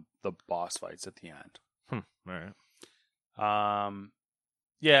fights than the boss fights at the end. All right.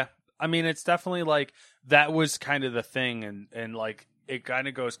 Yeah. I mean, it's definitely like that was kind of the thing, and like it kind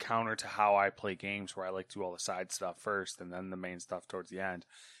of goes counter to how I play games, where I like to do all the side stuff first and then the main stuff towards the end.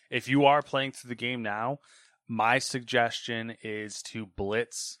 If you are playing through the game now, my suggestion is to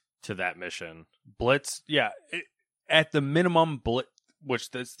blitz to that mission. Blitz, yeah, at the minimum blitz.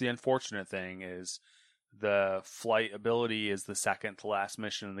 Which that's the unfortunate thing is the flight ability is the second to last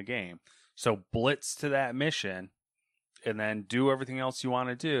mission in the game. So blitz to that mission and then do everything else you want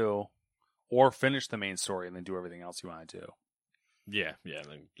to do, or finish the main story and then do everything else you want to do. Yeah, and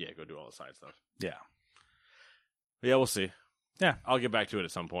then go do all the side stuff. Yeah. We'll see. Yeah. I'll get back to it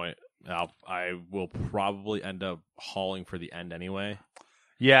at some point. I will probably end up hauling for the end anyway.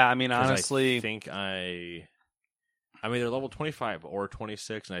 Yeah, I mean, honestly, I think I'm either level 25 or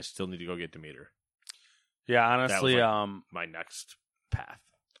 26, and I still need to go get Demeter. Yeah, honestly, that was my next path.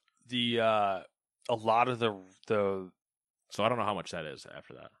 A lot of the so I don't know how much that is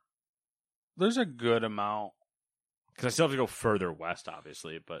after that. There's a good amount because I still have to go further west,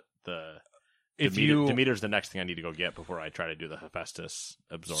 obviously. But Demeter's the next thing I need to go get before I try to do the Hephaestus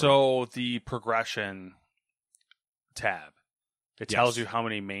absorb. So the progression tab, it tells you how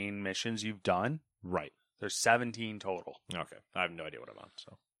many main missions you've done. Right. There's 17 total. Okay. I have no idea what I'm on.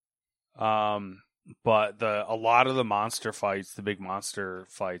 So, but a lot of the monster fights, the big monster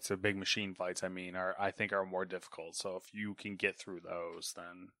fights, the big machine fights, I think are more difficult. So if you can get through those,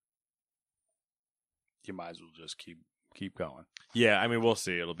 then you might as well just keep going. Yeah, I mean, we'll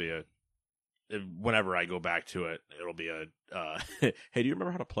see. It'll be whenever I go back to it, it'll be hey, do you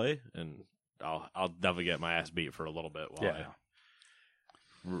remember how to play? And I'll definitely get my ass beat for a little bit while I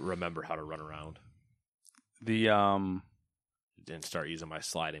remember how to run around. And start using my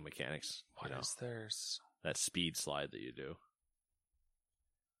sliding mechanics. What is theirs? That speed slide that you do.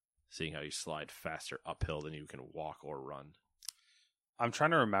 Seeing how you slide faster uphill than you can walk or run. I'm trying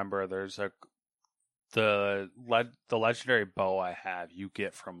to remember. There's the legendary bow I have. You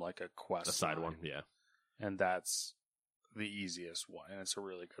get from like a quest. The side one, yeah. And that's the easiest one, and it's a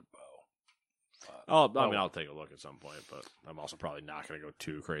really good bow. I'll take a look at some point, but I'm also probably not going to go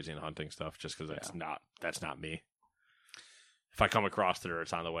too crazy in hunting stuff just because that's not me. If I come across it or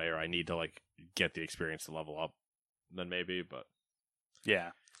it's on the way or I need to like get the experience to level up, then maybe, but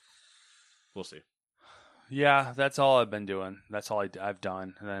yeah, we'll see. Yeah, that's all I've been doing. That's all I've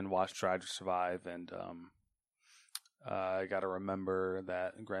done, and then watch Drive to Survive, and I got to remember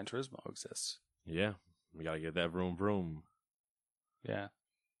that Gran Turismo exists. Yeah, we got to get that vroom vroom. Yeah.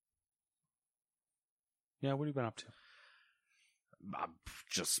 Yeah, what have you been up to? I've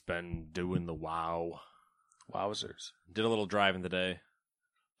just been doing the Wowzers. Did a little driving today,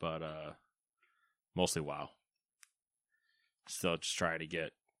 but mostly WoW. Still just trying to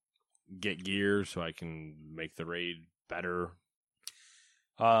get gear so I can make the raid better.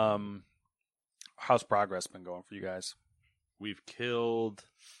 How's progress been going for you guys? We've killed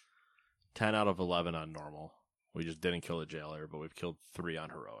 10 out of 11 on normal. We just didn't kill a jailer, but we've killed 3 on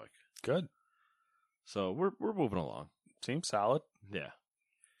heroic. Good. So we're moving along. Seems solid. Yeah.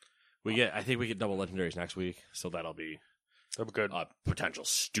 I think we get double legendaries next week, so that'll be good. A potential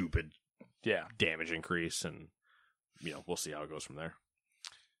stupid damage increase, and we'll see how it goes from there.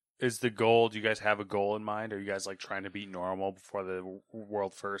 Is the goal? Do you guys have a goal in mind? Are you guys like trying to beat normal before the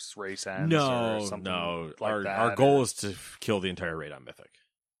world first race ends? No. Our goal is to kill the entire raid on Mythic.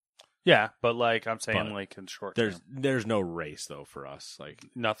 Yeah, but like I'm saying, like in short term. There's no race though for us. Like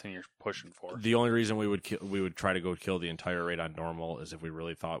nothing you're pushing for. The only reason we would try to go kill the entire raid on normal is if we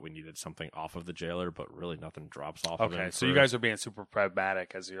really thought we needed something off of the jailer, but really nothing drops off. Okay, of him so you guys are being super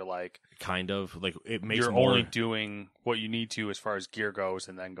pragmatic as you're like kind of like it makes you're only doing what you need to as far as gear goes,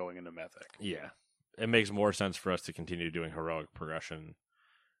 and then going into Mythic. Yeah, it makes more sense for us to continue doing heroic progression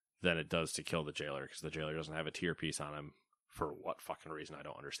than it does to kill the jailer, because the jailer doesn't have a tier piece on him for what fucking reason I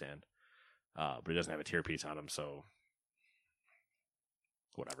don't understand. But he doesn't have a tier piece on him, so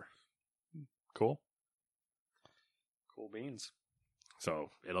whatever. Cool beans. So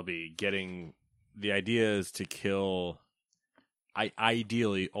it'll be getting. The idea is to kill. I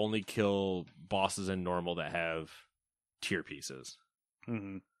ideally only kill bosses in normal that have tier pieces.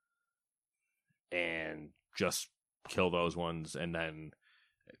 Mm-hmm. And just kill those ones, and then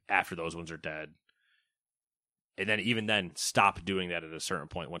after those ones are dead, and then even then stop doing that at a certain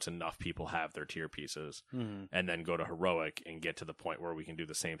point once enough people have their tier pieces, and then go to heroic and get to the point where we can do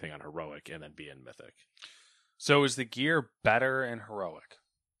the same thing on heroic and then be in mythic. So is the gear better in heroic?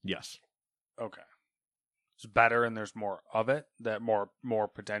 Yes. Okay. It's better and there's more of it, that more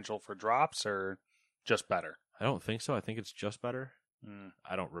potential for drops, or just better? I don't think so. I think it's just better.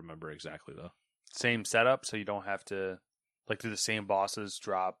 I don't remember exactly though. Same setup, so you don't have to, like, do the same bosses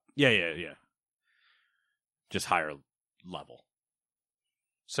drop? Yeah. Just higher level.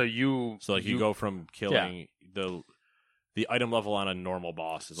 So you go from killing the item level on a normal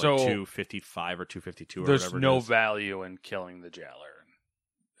boss is like 255 or 252 or whatever. There's no value in killing the jailer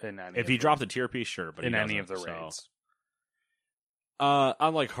in any. If he dropped the tier piece, sure, but in any of the raids.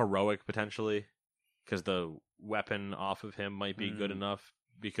 On like heroic potentially, because the weapon off of him might be good enough.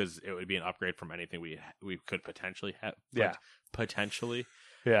 Because it would be an upgrade from anything we could potentially have. Yeah. Potentially.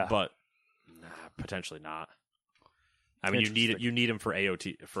 Yeah. But potentially not. I mean, you need him for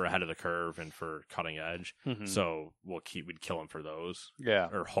AOT, for ahead of the curve and for cutting edge. Mm-hmm. So we'd kill him for those. Yeah.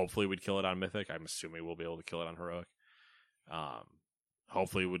 Or hopefully we'd kill it on Mythic. I'm assuming we'll be able to kill it on Heroic.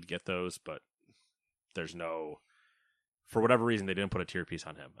 Hopefully we'd get those, but there's no, for whatever reason, they didn't put a tier piece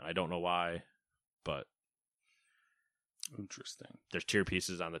on him. And I don't know why, but interesting. There's tier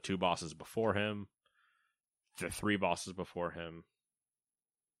pieces on the 2 bosses before him, the 3 bosses before him.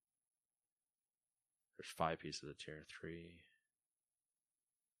 There's 5 pieces of tier 3.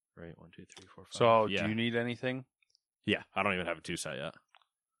 Right, 1, 2, 3, 4, 5. So, do you need anything? Yeah, I don't even have a 2 set yet.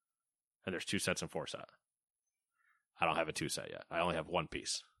 And there's 2 sets and 4 set. I don't have a 2 set yet. I only have 1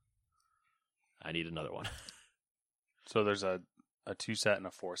 piece. I need another one. So there's a 2 set and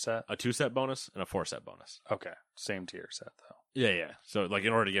a 4 set? A 2 set bonus and a 4 set bonus. Okay. Same tier set, though. Yeah. So, like,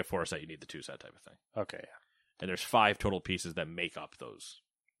 in order to get 4 set, you need the 2 set type of thing. Okay, yeah. And there's 5 total pieces that make up those.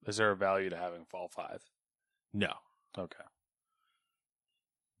 Is there a value to having all 5? No. Okay.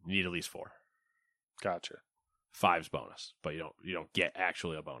 You need at least 4. Gotcha. 5's bonus, but you don't get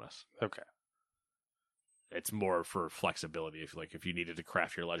actually a bonus. Okay. It's more for flexibility if you needed to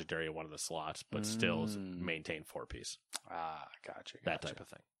craft your legendary in one of the slots, but still maintain 4 piece. Gotcha. That type of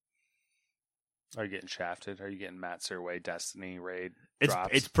thing. Are you getting shafted? Are you getting Matt Surway Destiny raid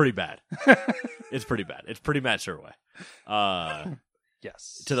drops? It's pretty bad. It's pretty bad. It's pretty Matt Surway.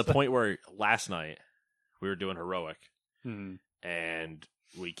 Yes. To the point where last night we were doing heroic, and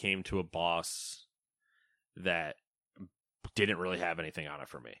we came to a boss that didn't really have anything on it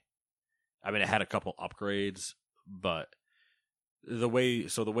for me. I mean, it had a couple upgrades, but the way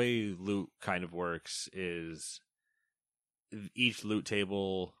loot kind of works is each loot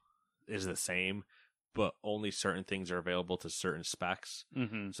table is the same, but only certain things are available to certain specs.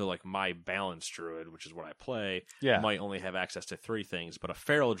 Mm-hmm. So, like, my Balance Druid, which is what I play, might only have access to 3 things, but a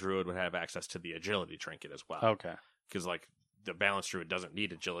Feral Druid would have access to the Agility Trinket as well. Okay. Because, like, the Balance Druid doesn't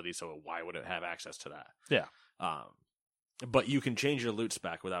need Agility, so why would it have access to that? Yeah. But you can change your loot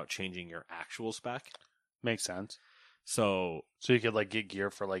spec without changing your actual spec. Makes sense. So you could, like, get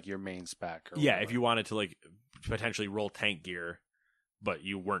gear for, like, your main spec. Or whatever. If you wanted to, like, potentially roll tank gear, but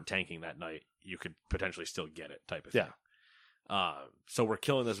you weren't tanking that night, you could potentially still get it, type of thing. So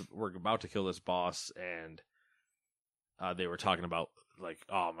we're about to kill this boss, and they were talking about, like,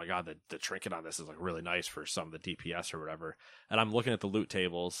 oh my god, the trinket on this is, like, really nice for some of the DPS or whatever. And I'm looking at the loot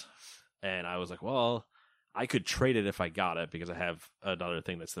tables, and I was like, well, I could trade it if I got it, because I have another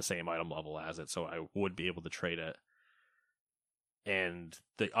thing that's the same item level as it, so I would be able to trade it. And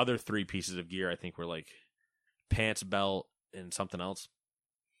the other 3 pieces of gear, I think, were, like, pants, belt, and something else.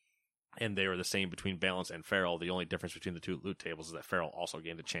 And they were the same between Balance and Feral. The only difference between the 2 loot tables is that Feral also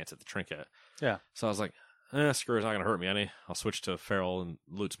gained a chance at the trinket. Yeah. So I was like, screw it, it's not going to hurt me any. I'll switch to Feral and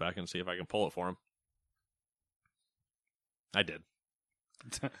loot spec and see if I can pull it for him. I did.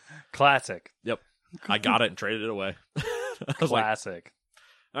 Classic. Yep. I got it and traded it away. Classic.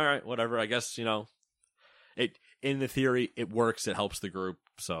 Like, all right, whatever. I guess, it in the theory, it works. It helps the group.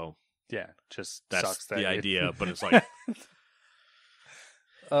 So yeah, just that's sucks that the idea. But it's like,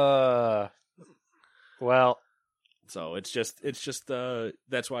 well, so it's just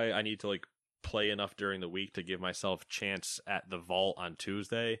that's why I need to, like, play enough during the week to give myself chance at the vault on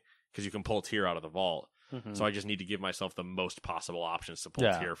Tuesday, because you can pull tier out of the vault. Mm-hmm. So I just need to give myself the most possible options to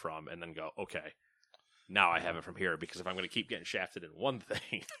pull tier from, and then go, okay, now I have it from here, because if I'm going to keep getting shafted in one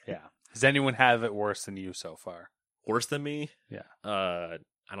thing. Yeah. Does anyone have it worse than you so far? Worse than me? Yeah. I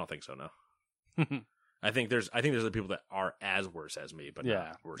don't think so, no. I think there's the people that are as worse as me, but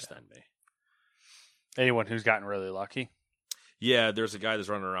not worse than me. Anyone who's gotten really lucky? Yeah, there's a guy that's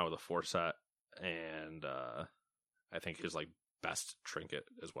running around with a 4-set, and I think his like best trinket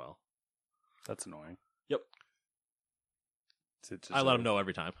as well. That's annoying. Yep. I let him know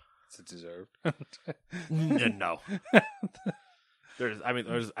every time. Is it deserved? No. I think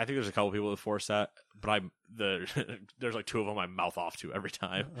there's a couple people with 4-set, but there's like 2 of them I mouth off to every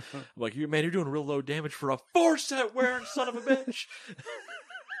time. I'm like, you're doing real low damage for a 4-set wearing son of a bitch.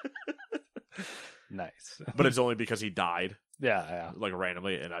 Nice. But it's only because he died. Yeah. Like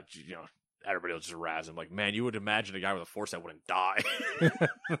randomly, and everybody will just razz him. Like, man, you would imagine a guy with a 4-set wouldn't die.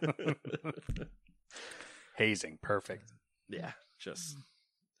 Hazing, perfect. Yeah, just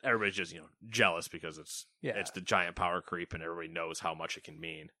everybody's just jealous because it's the giant power creep, and everybody knows how much it can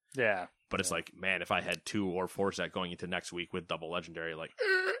mean. Yeah, but it's like, man, if I had 2 or 4-set going into next week with double legendary, like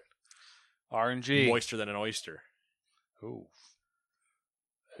RNG, moister than an oyster. Ooh.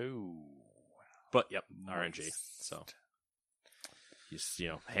 But yep, RNG. So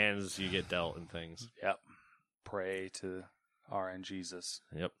hands you get dealt and things. Yep. Pray to RNGesus.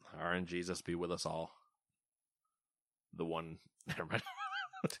 Yep, RNGesus be with us all. The one. Never mind.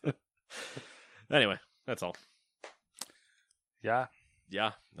 Anyway, that's all. Yeah.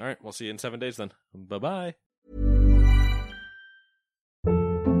 All right, we'll see you in 7 days then. Bye-bye.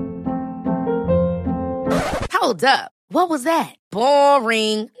 Hold up. What was that?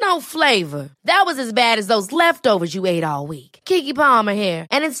 Boring. No flavor. That was as bad as those leftovers you ate all week. Keke Palmer here,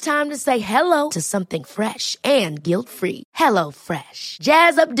 and it's time to say hello to something fresh and guilt-free. HelloFresh.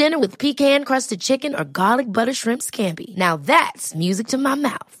 Jazz up dinner with pecan-crusted chicken or garlic butter shrimp scampi. Now that's music to my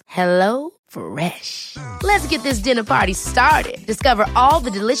mouth. HelloFresh. Let's get this dinner party started. Discover all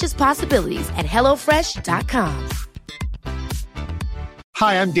the delicious possibilities at HelloFresh.com.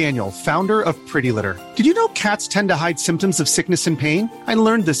 Hi, I'm Daniel, founder of Pretty Litter. Did you know cats tend to hide symptoms of sickness and pain? I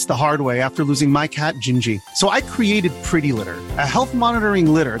learned this the hard way after losing my cat, Gingy. So I created Pretty Litter, a health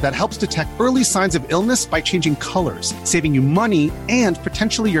monitoring litter that helps detect early signs of illness by changing colors, saving you money and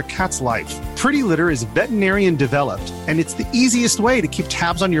potentially your cat's life. Pretty Litter is veterinarian developed, and it's the easiest way to keep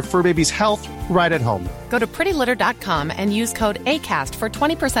tabs on your fur baby's health right at home. Go to prettylitter.com and use code ACAST for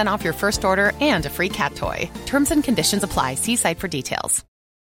 20% off your first order and a free cat toy. Terms and conditions apply. See site for details.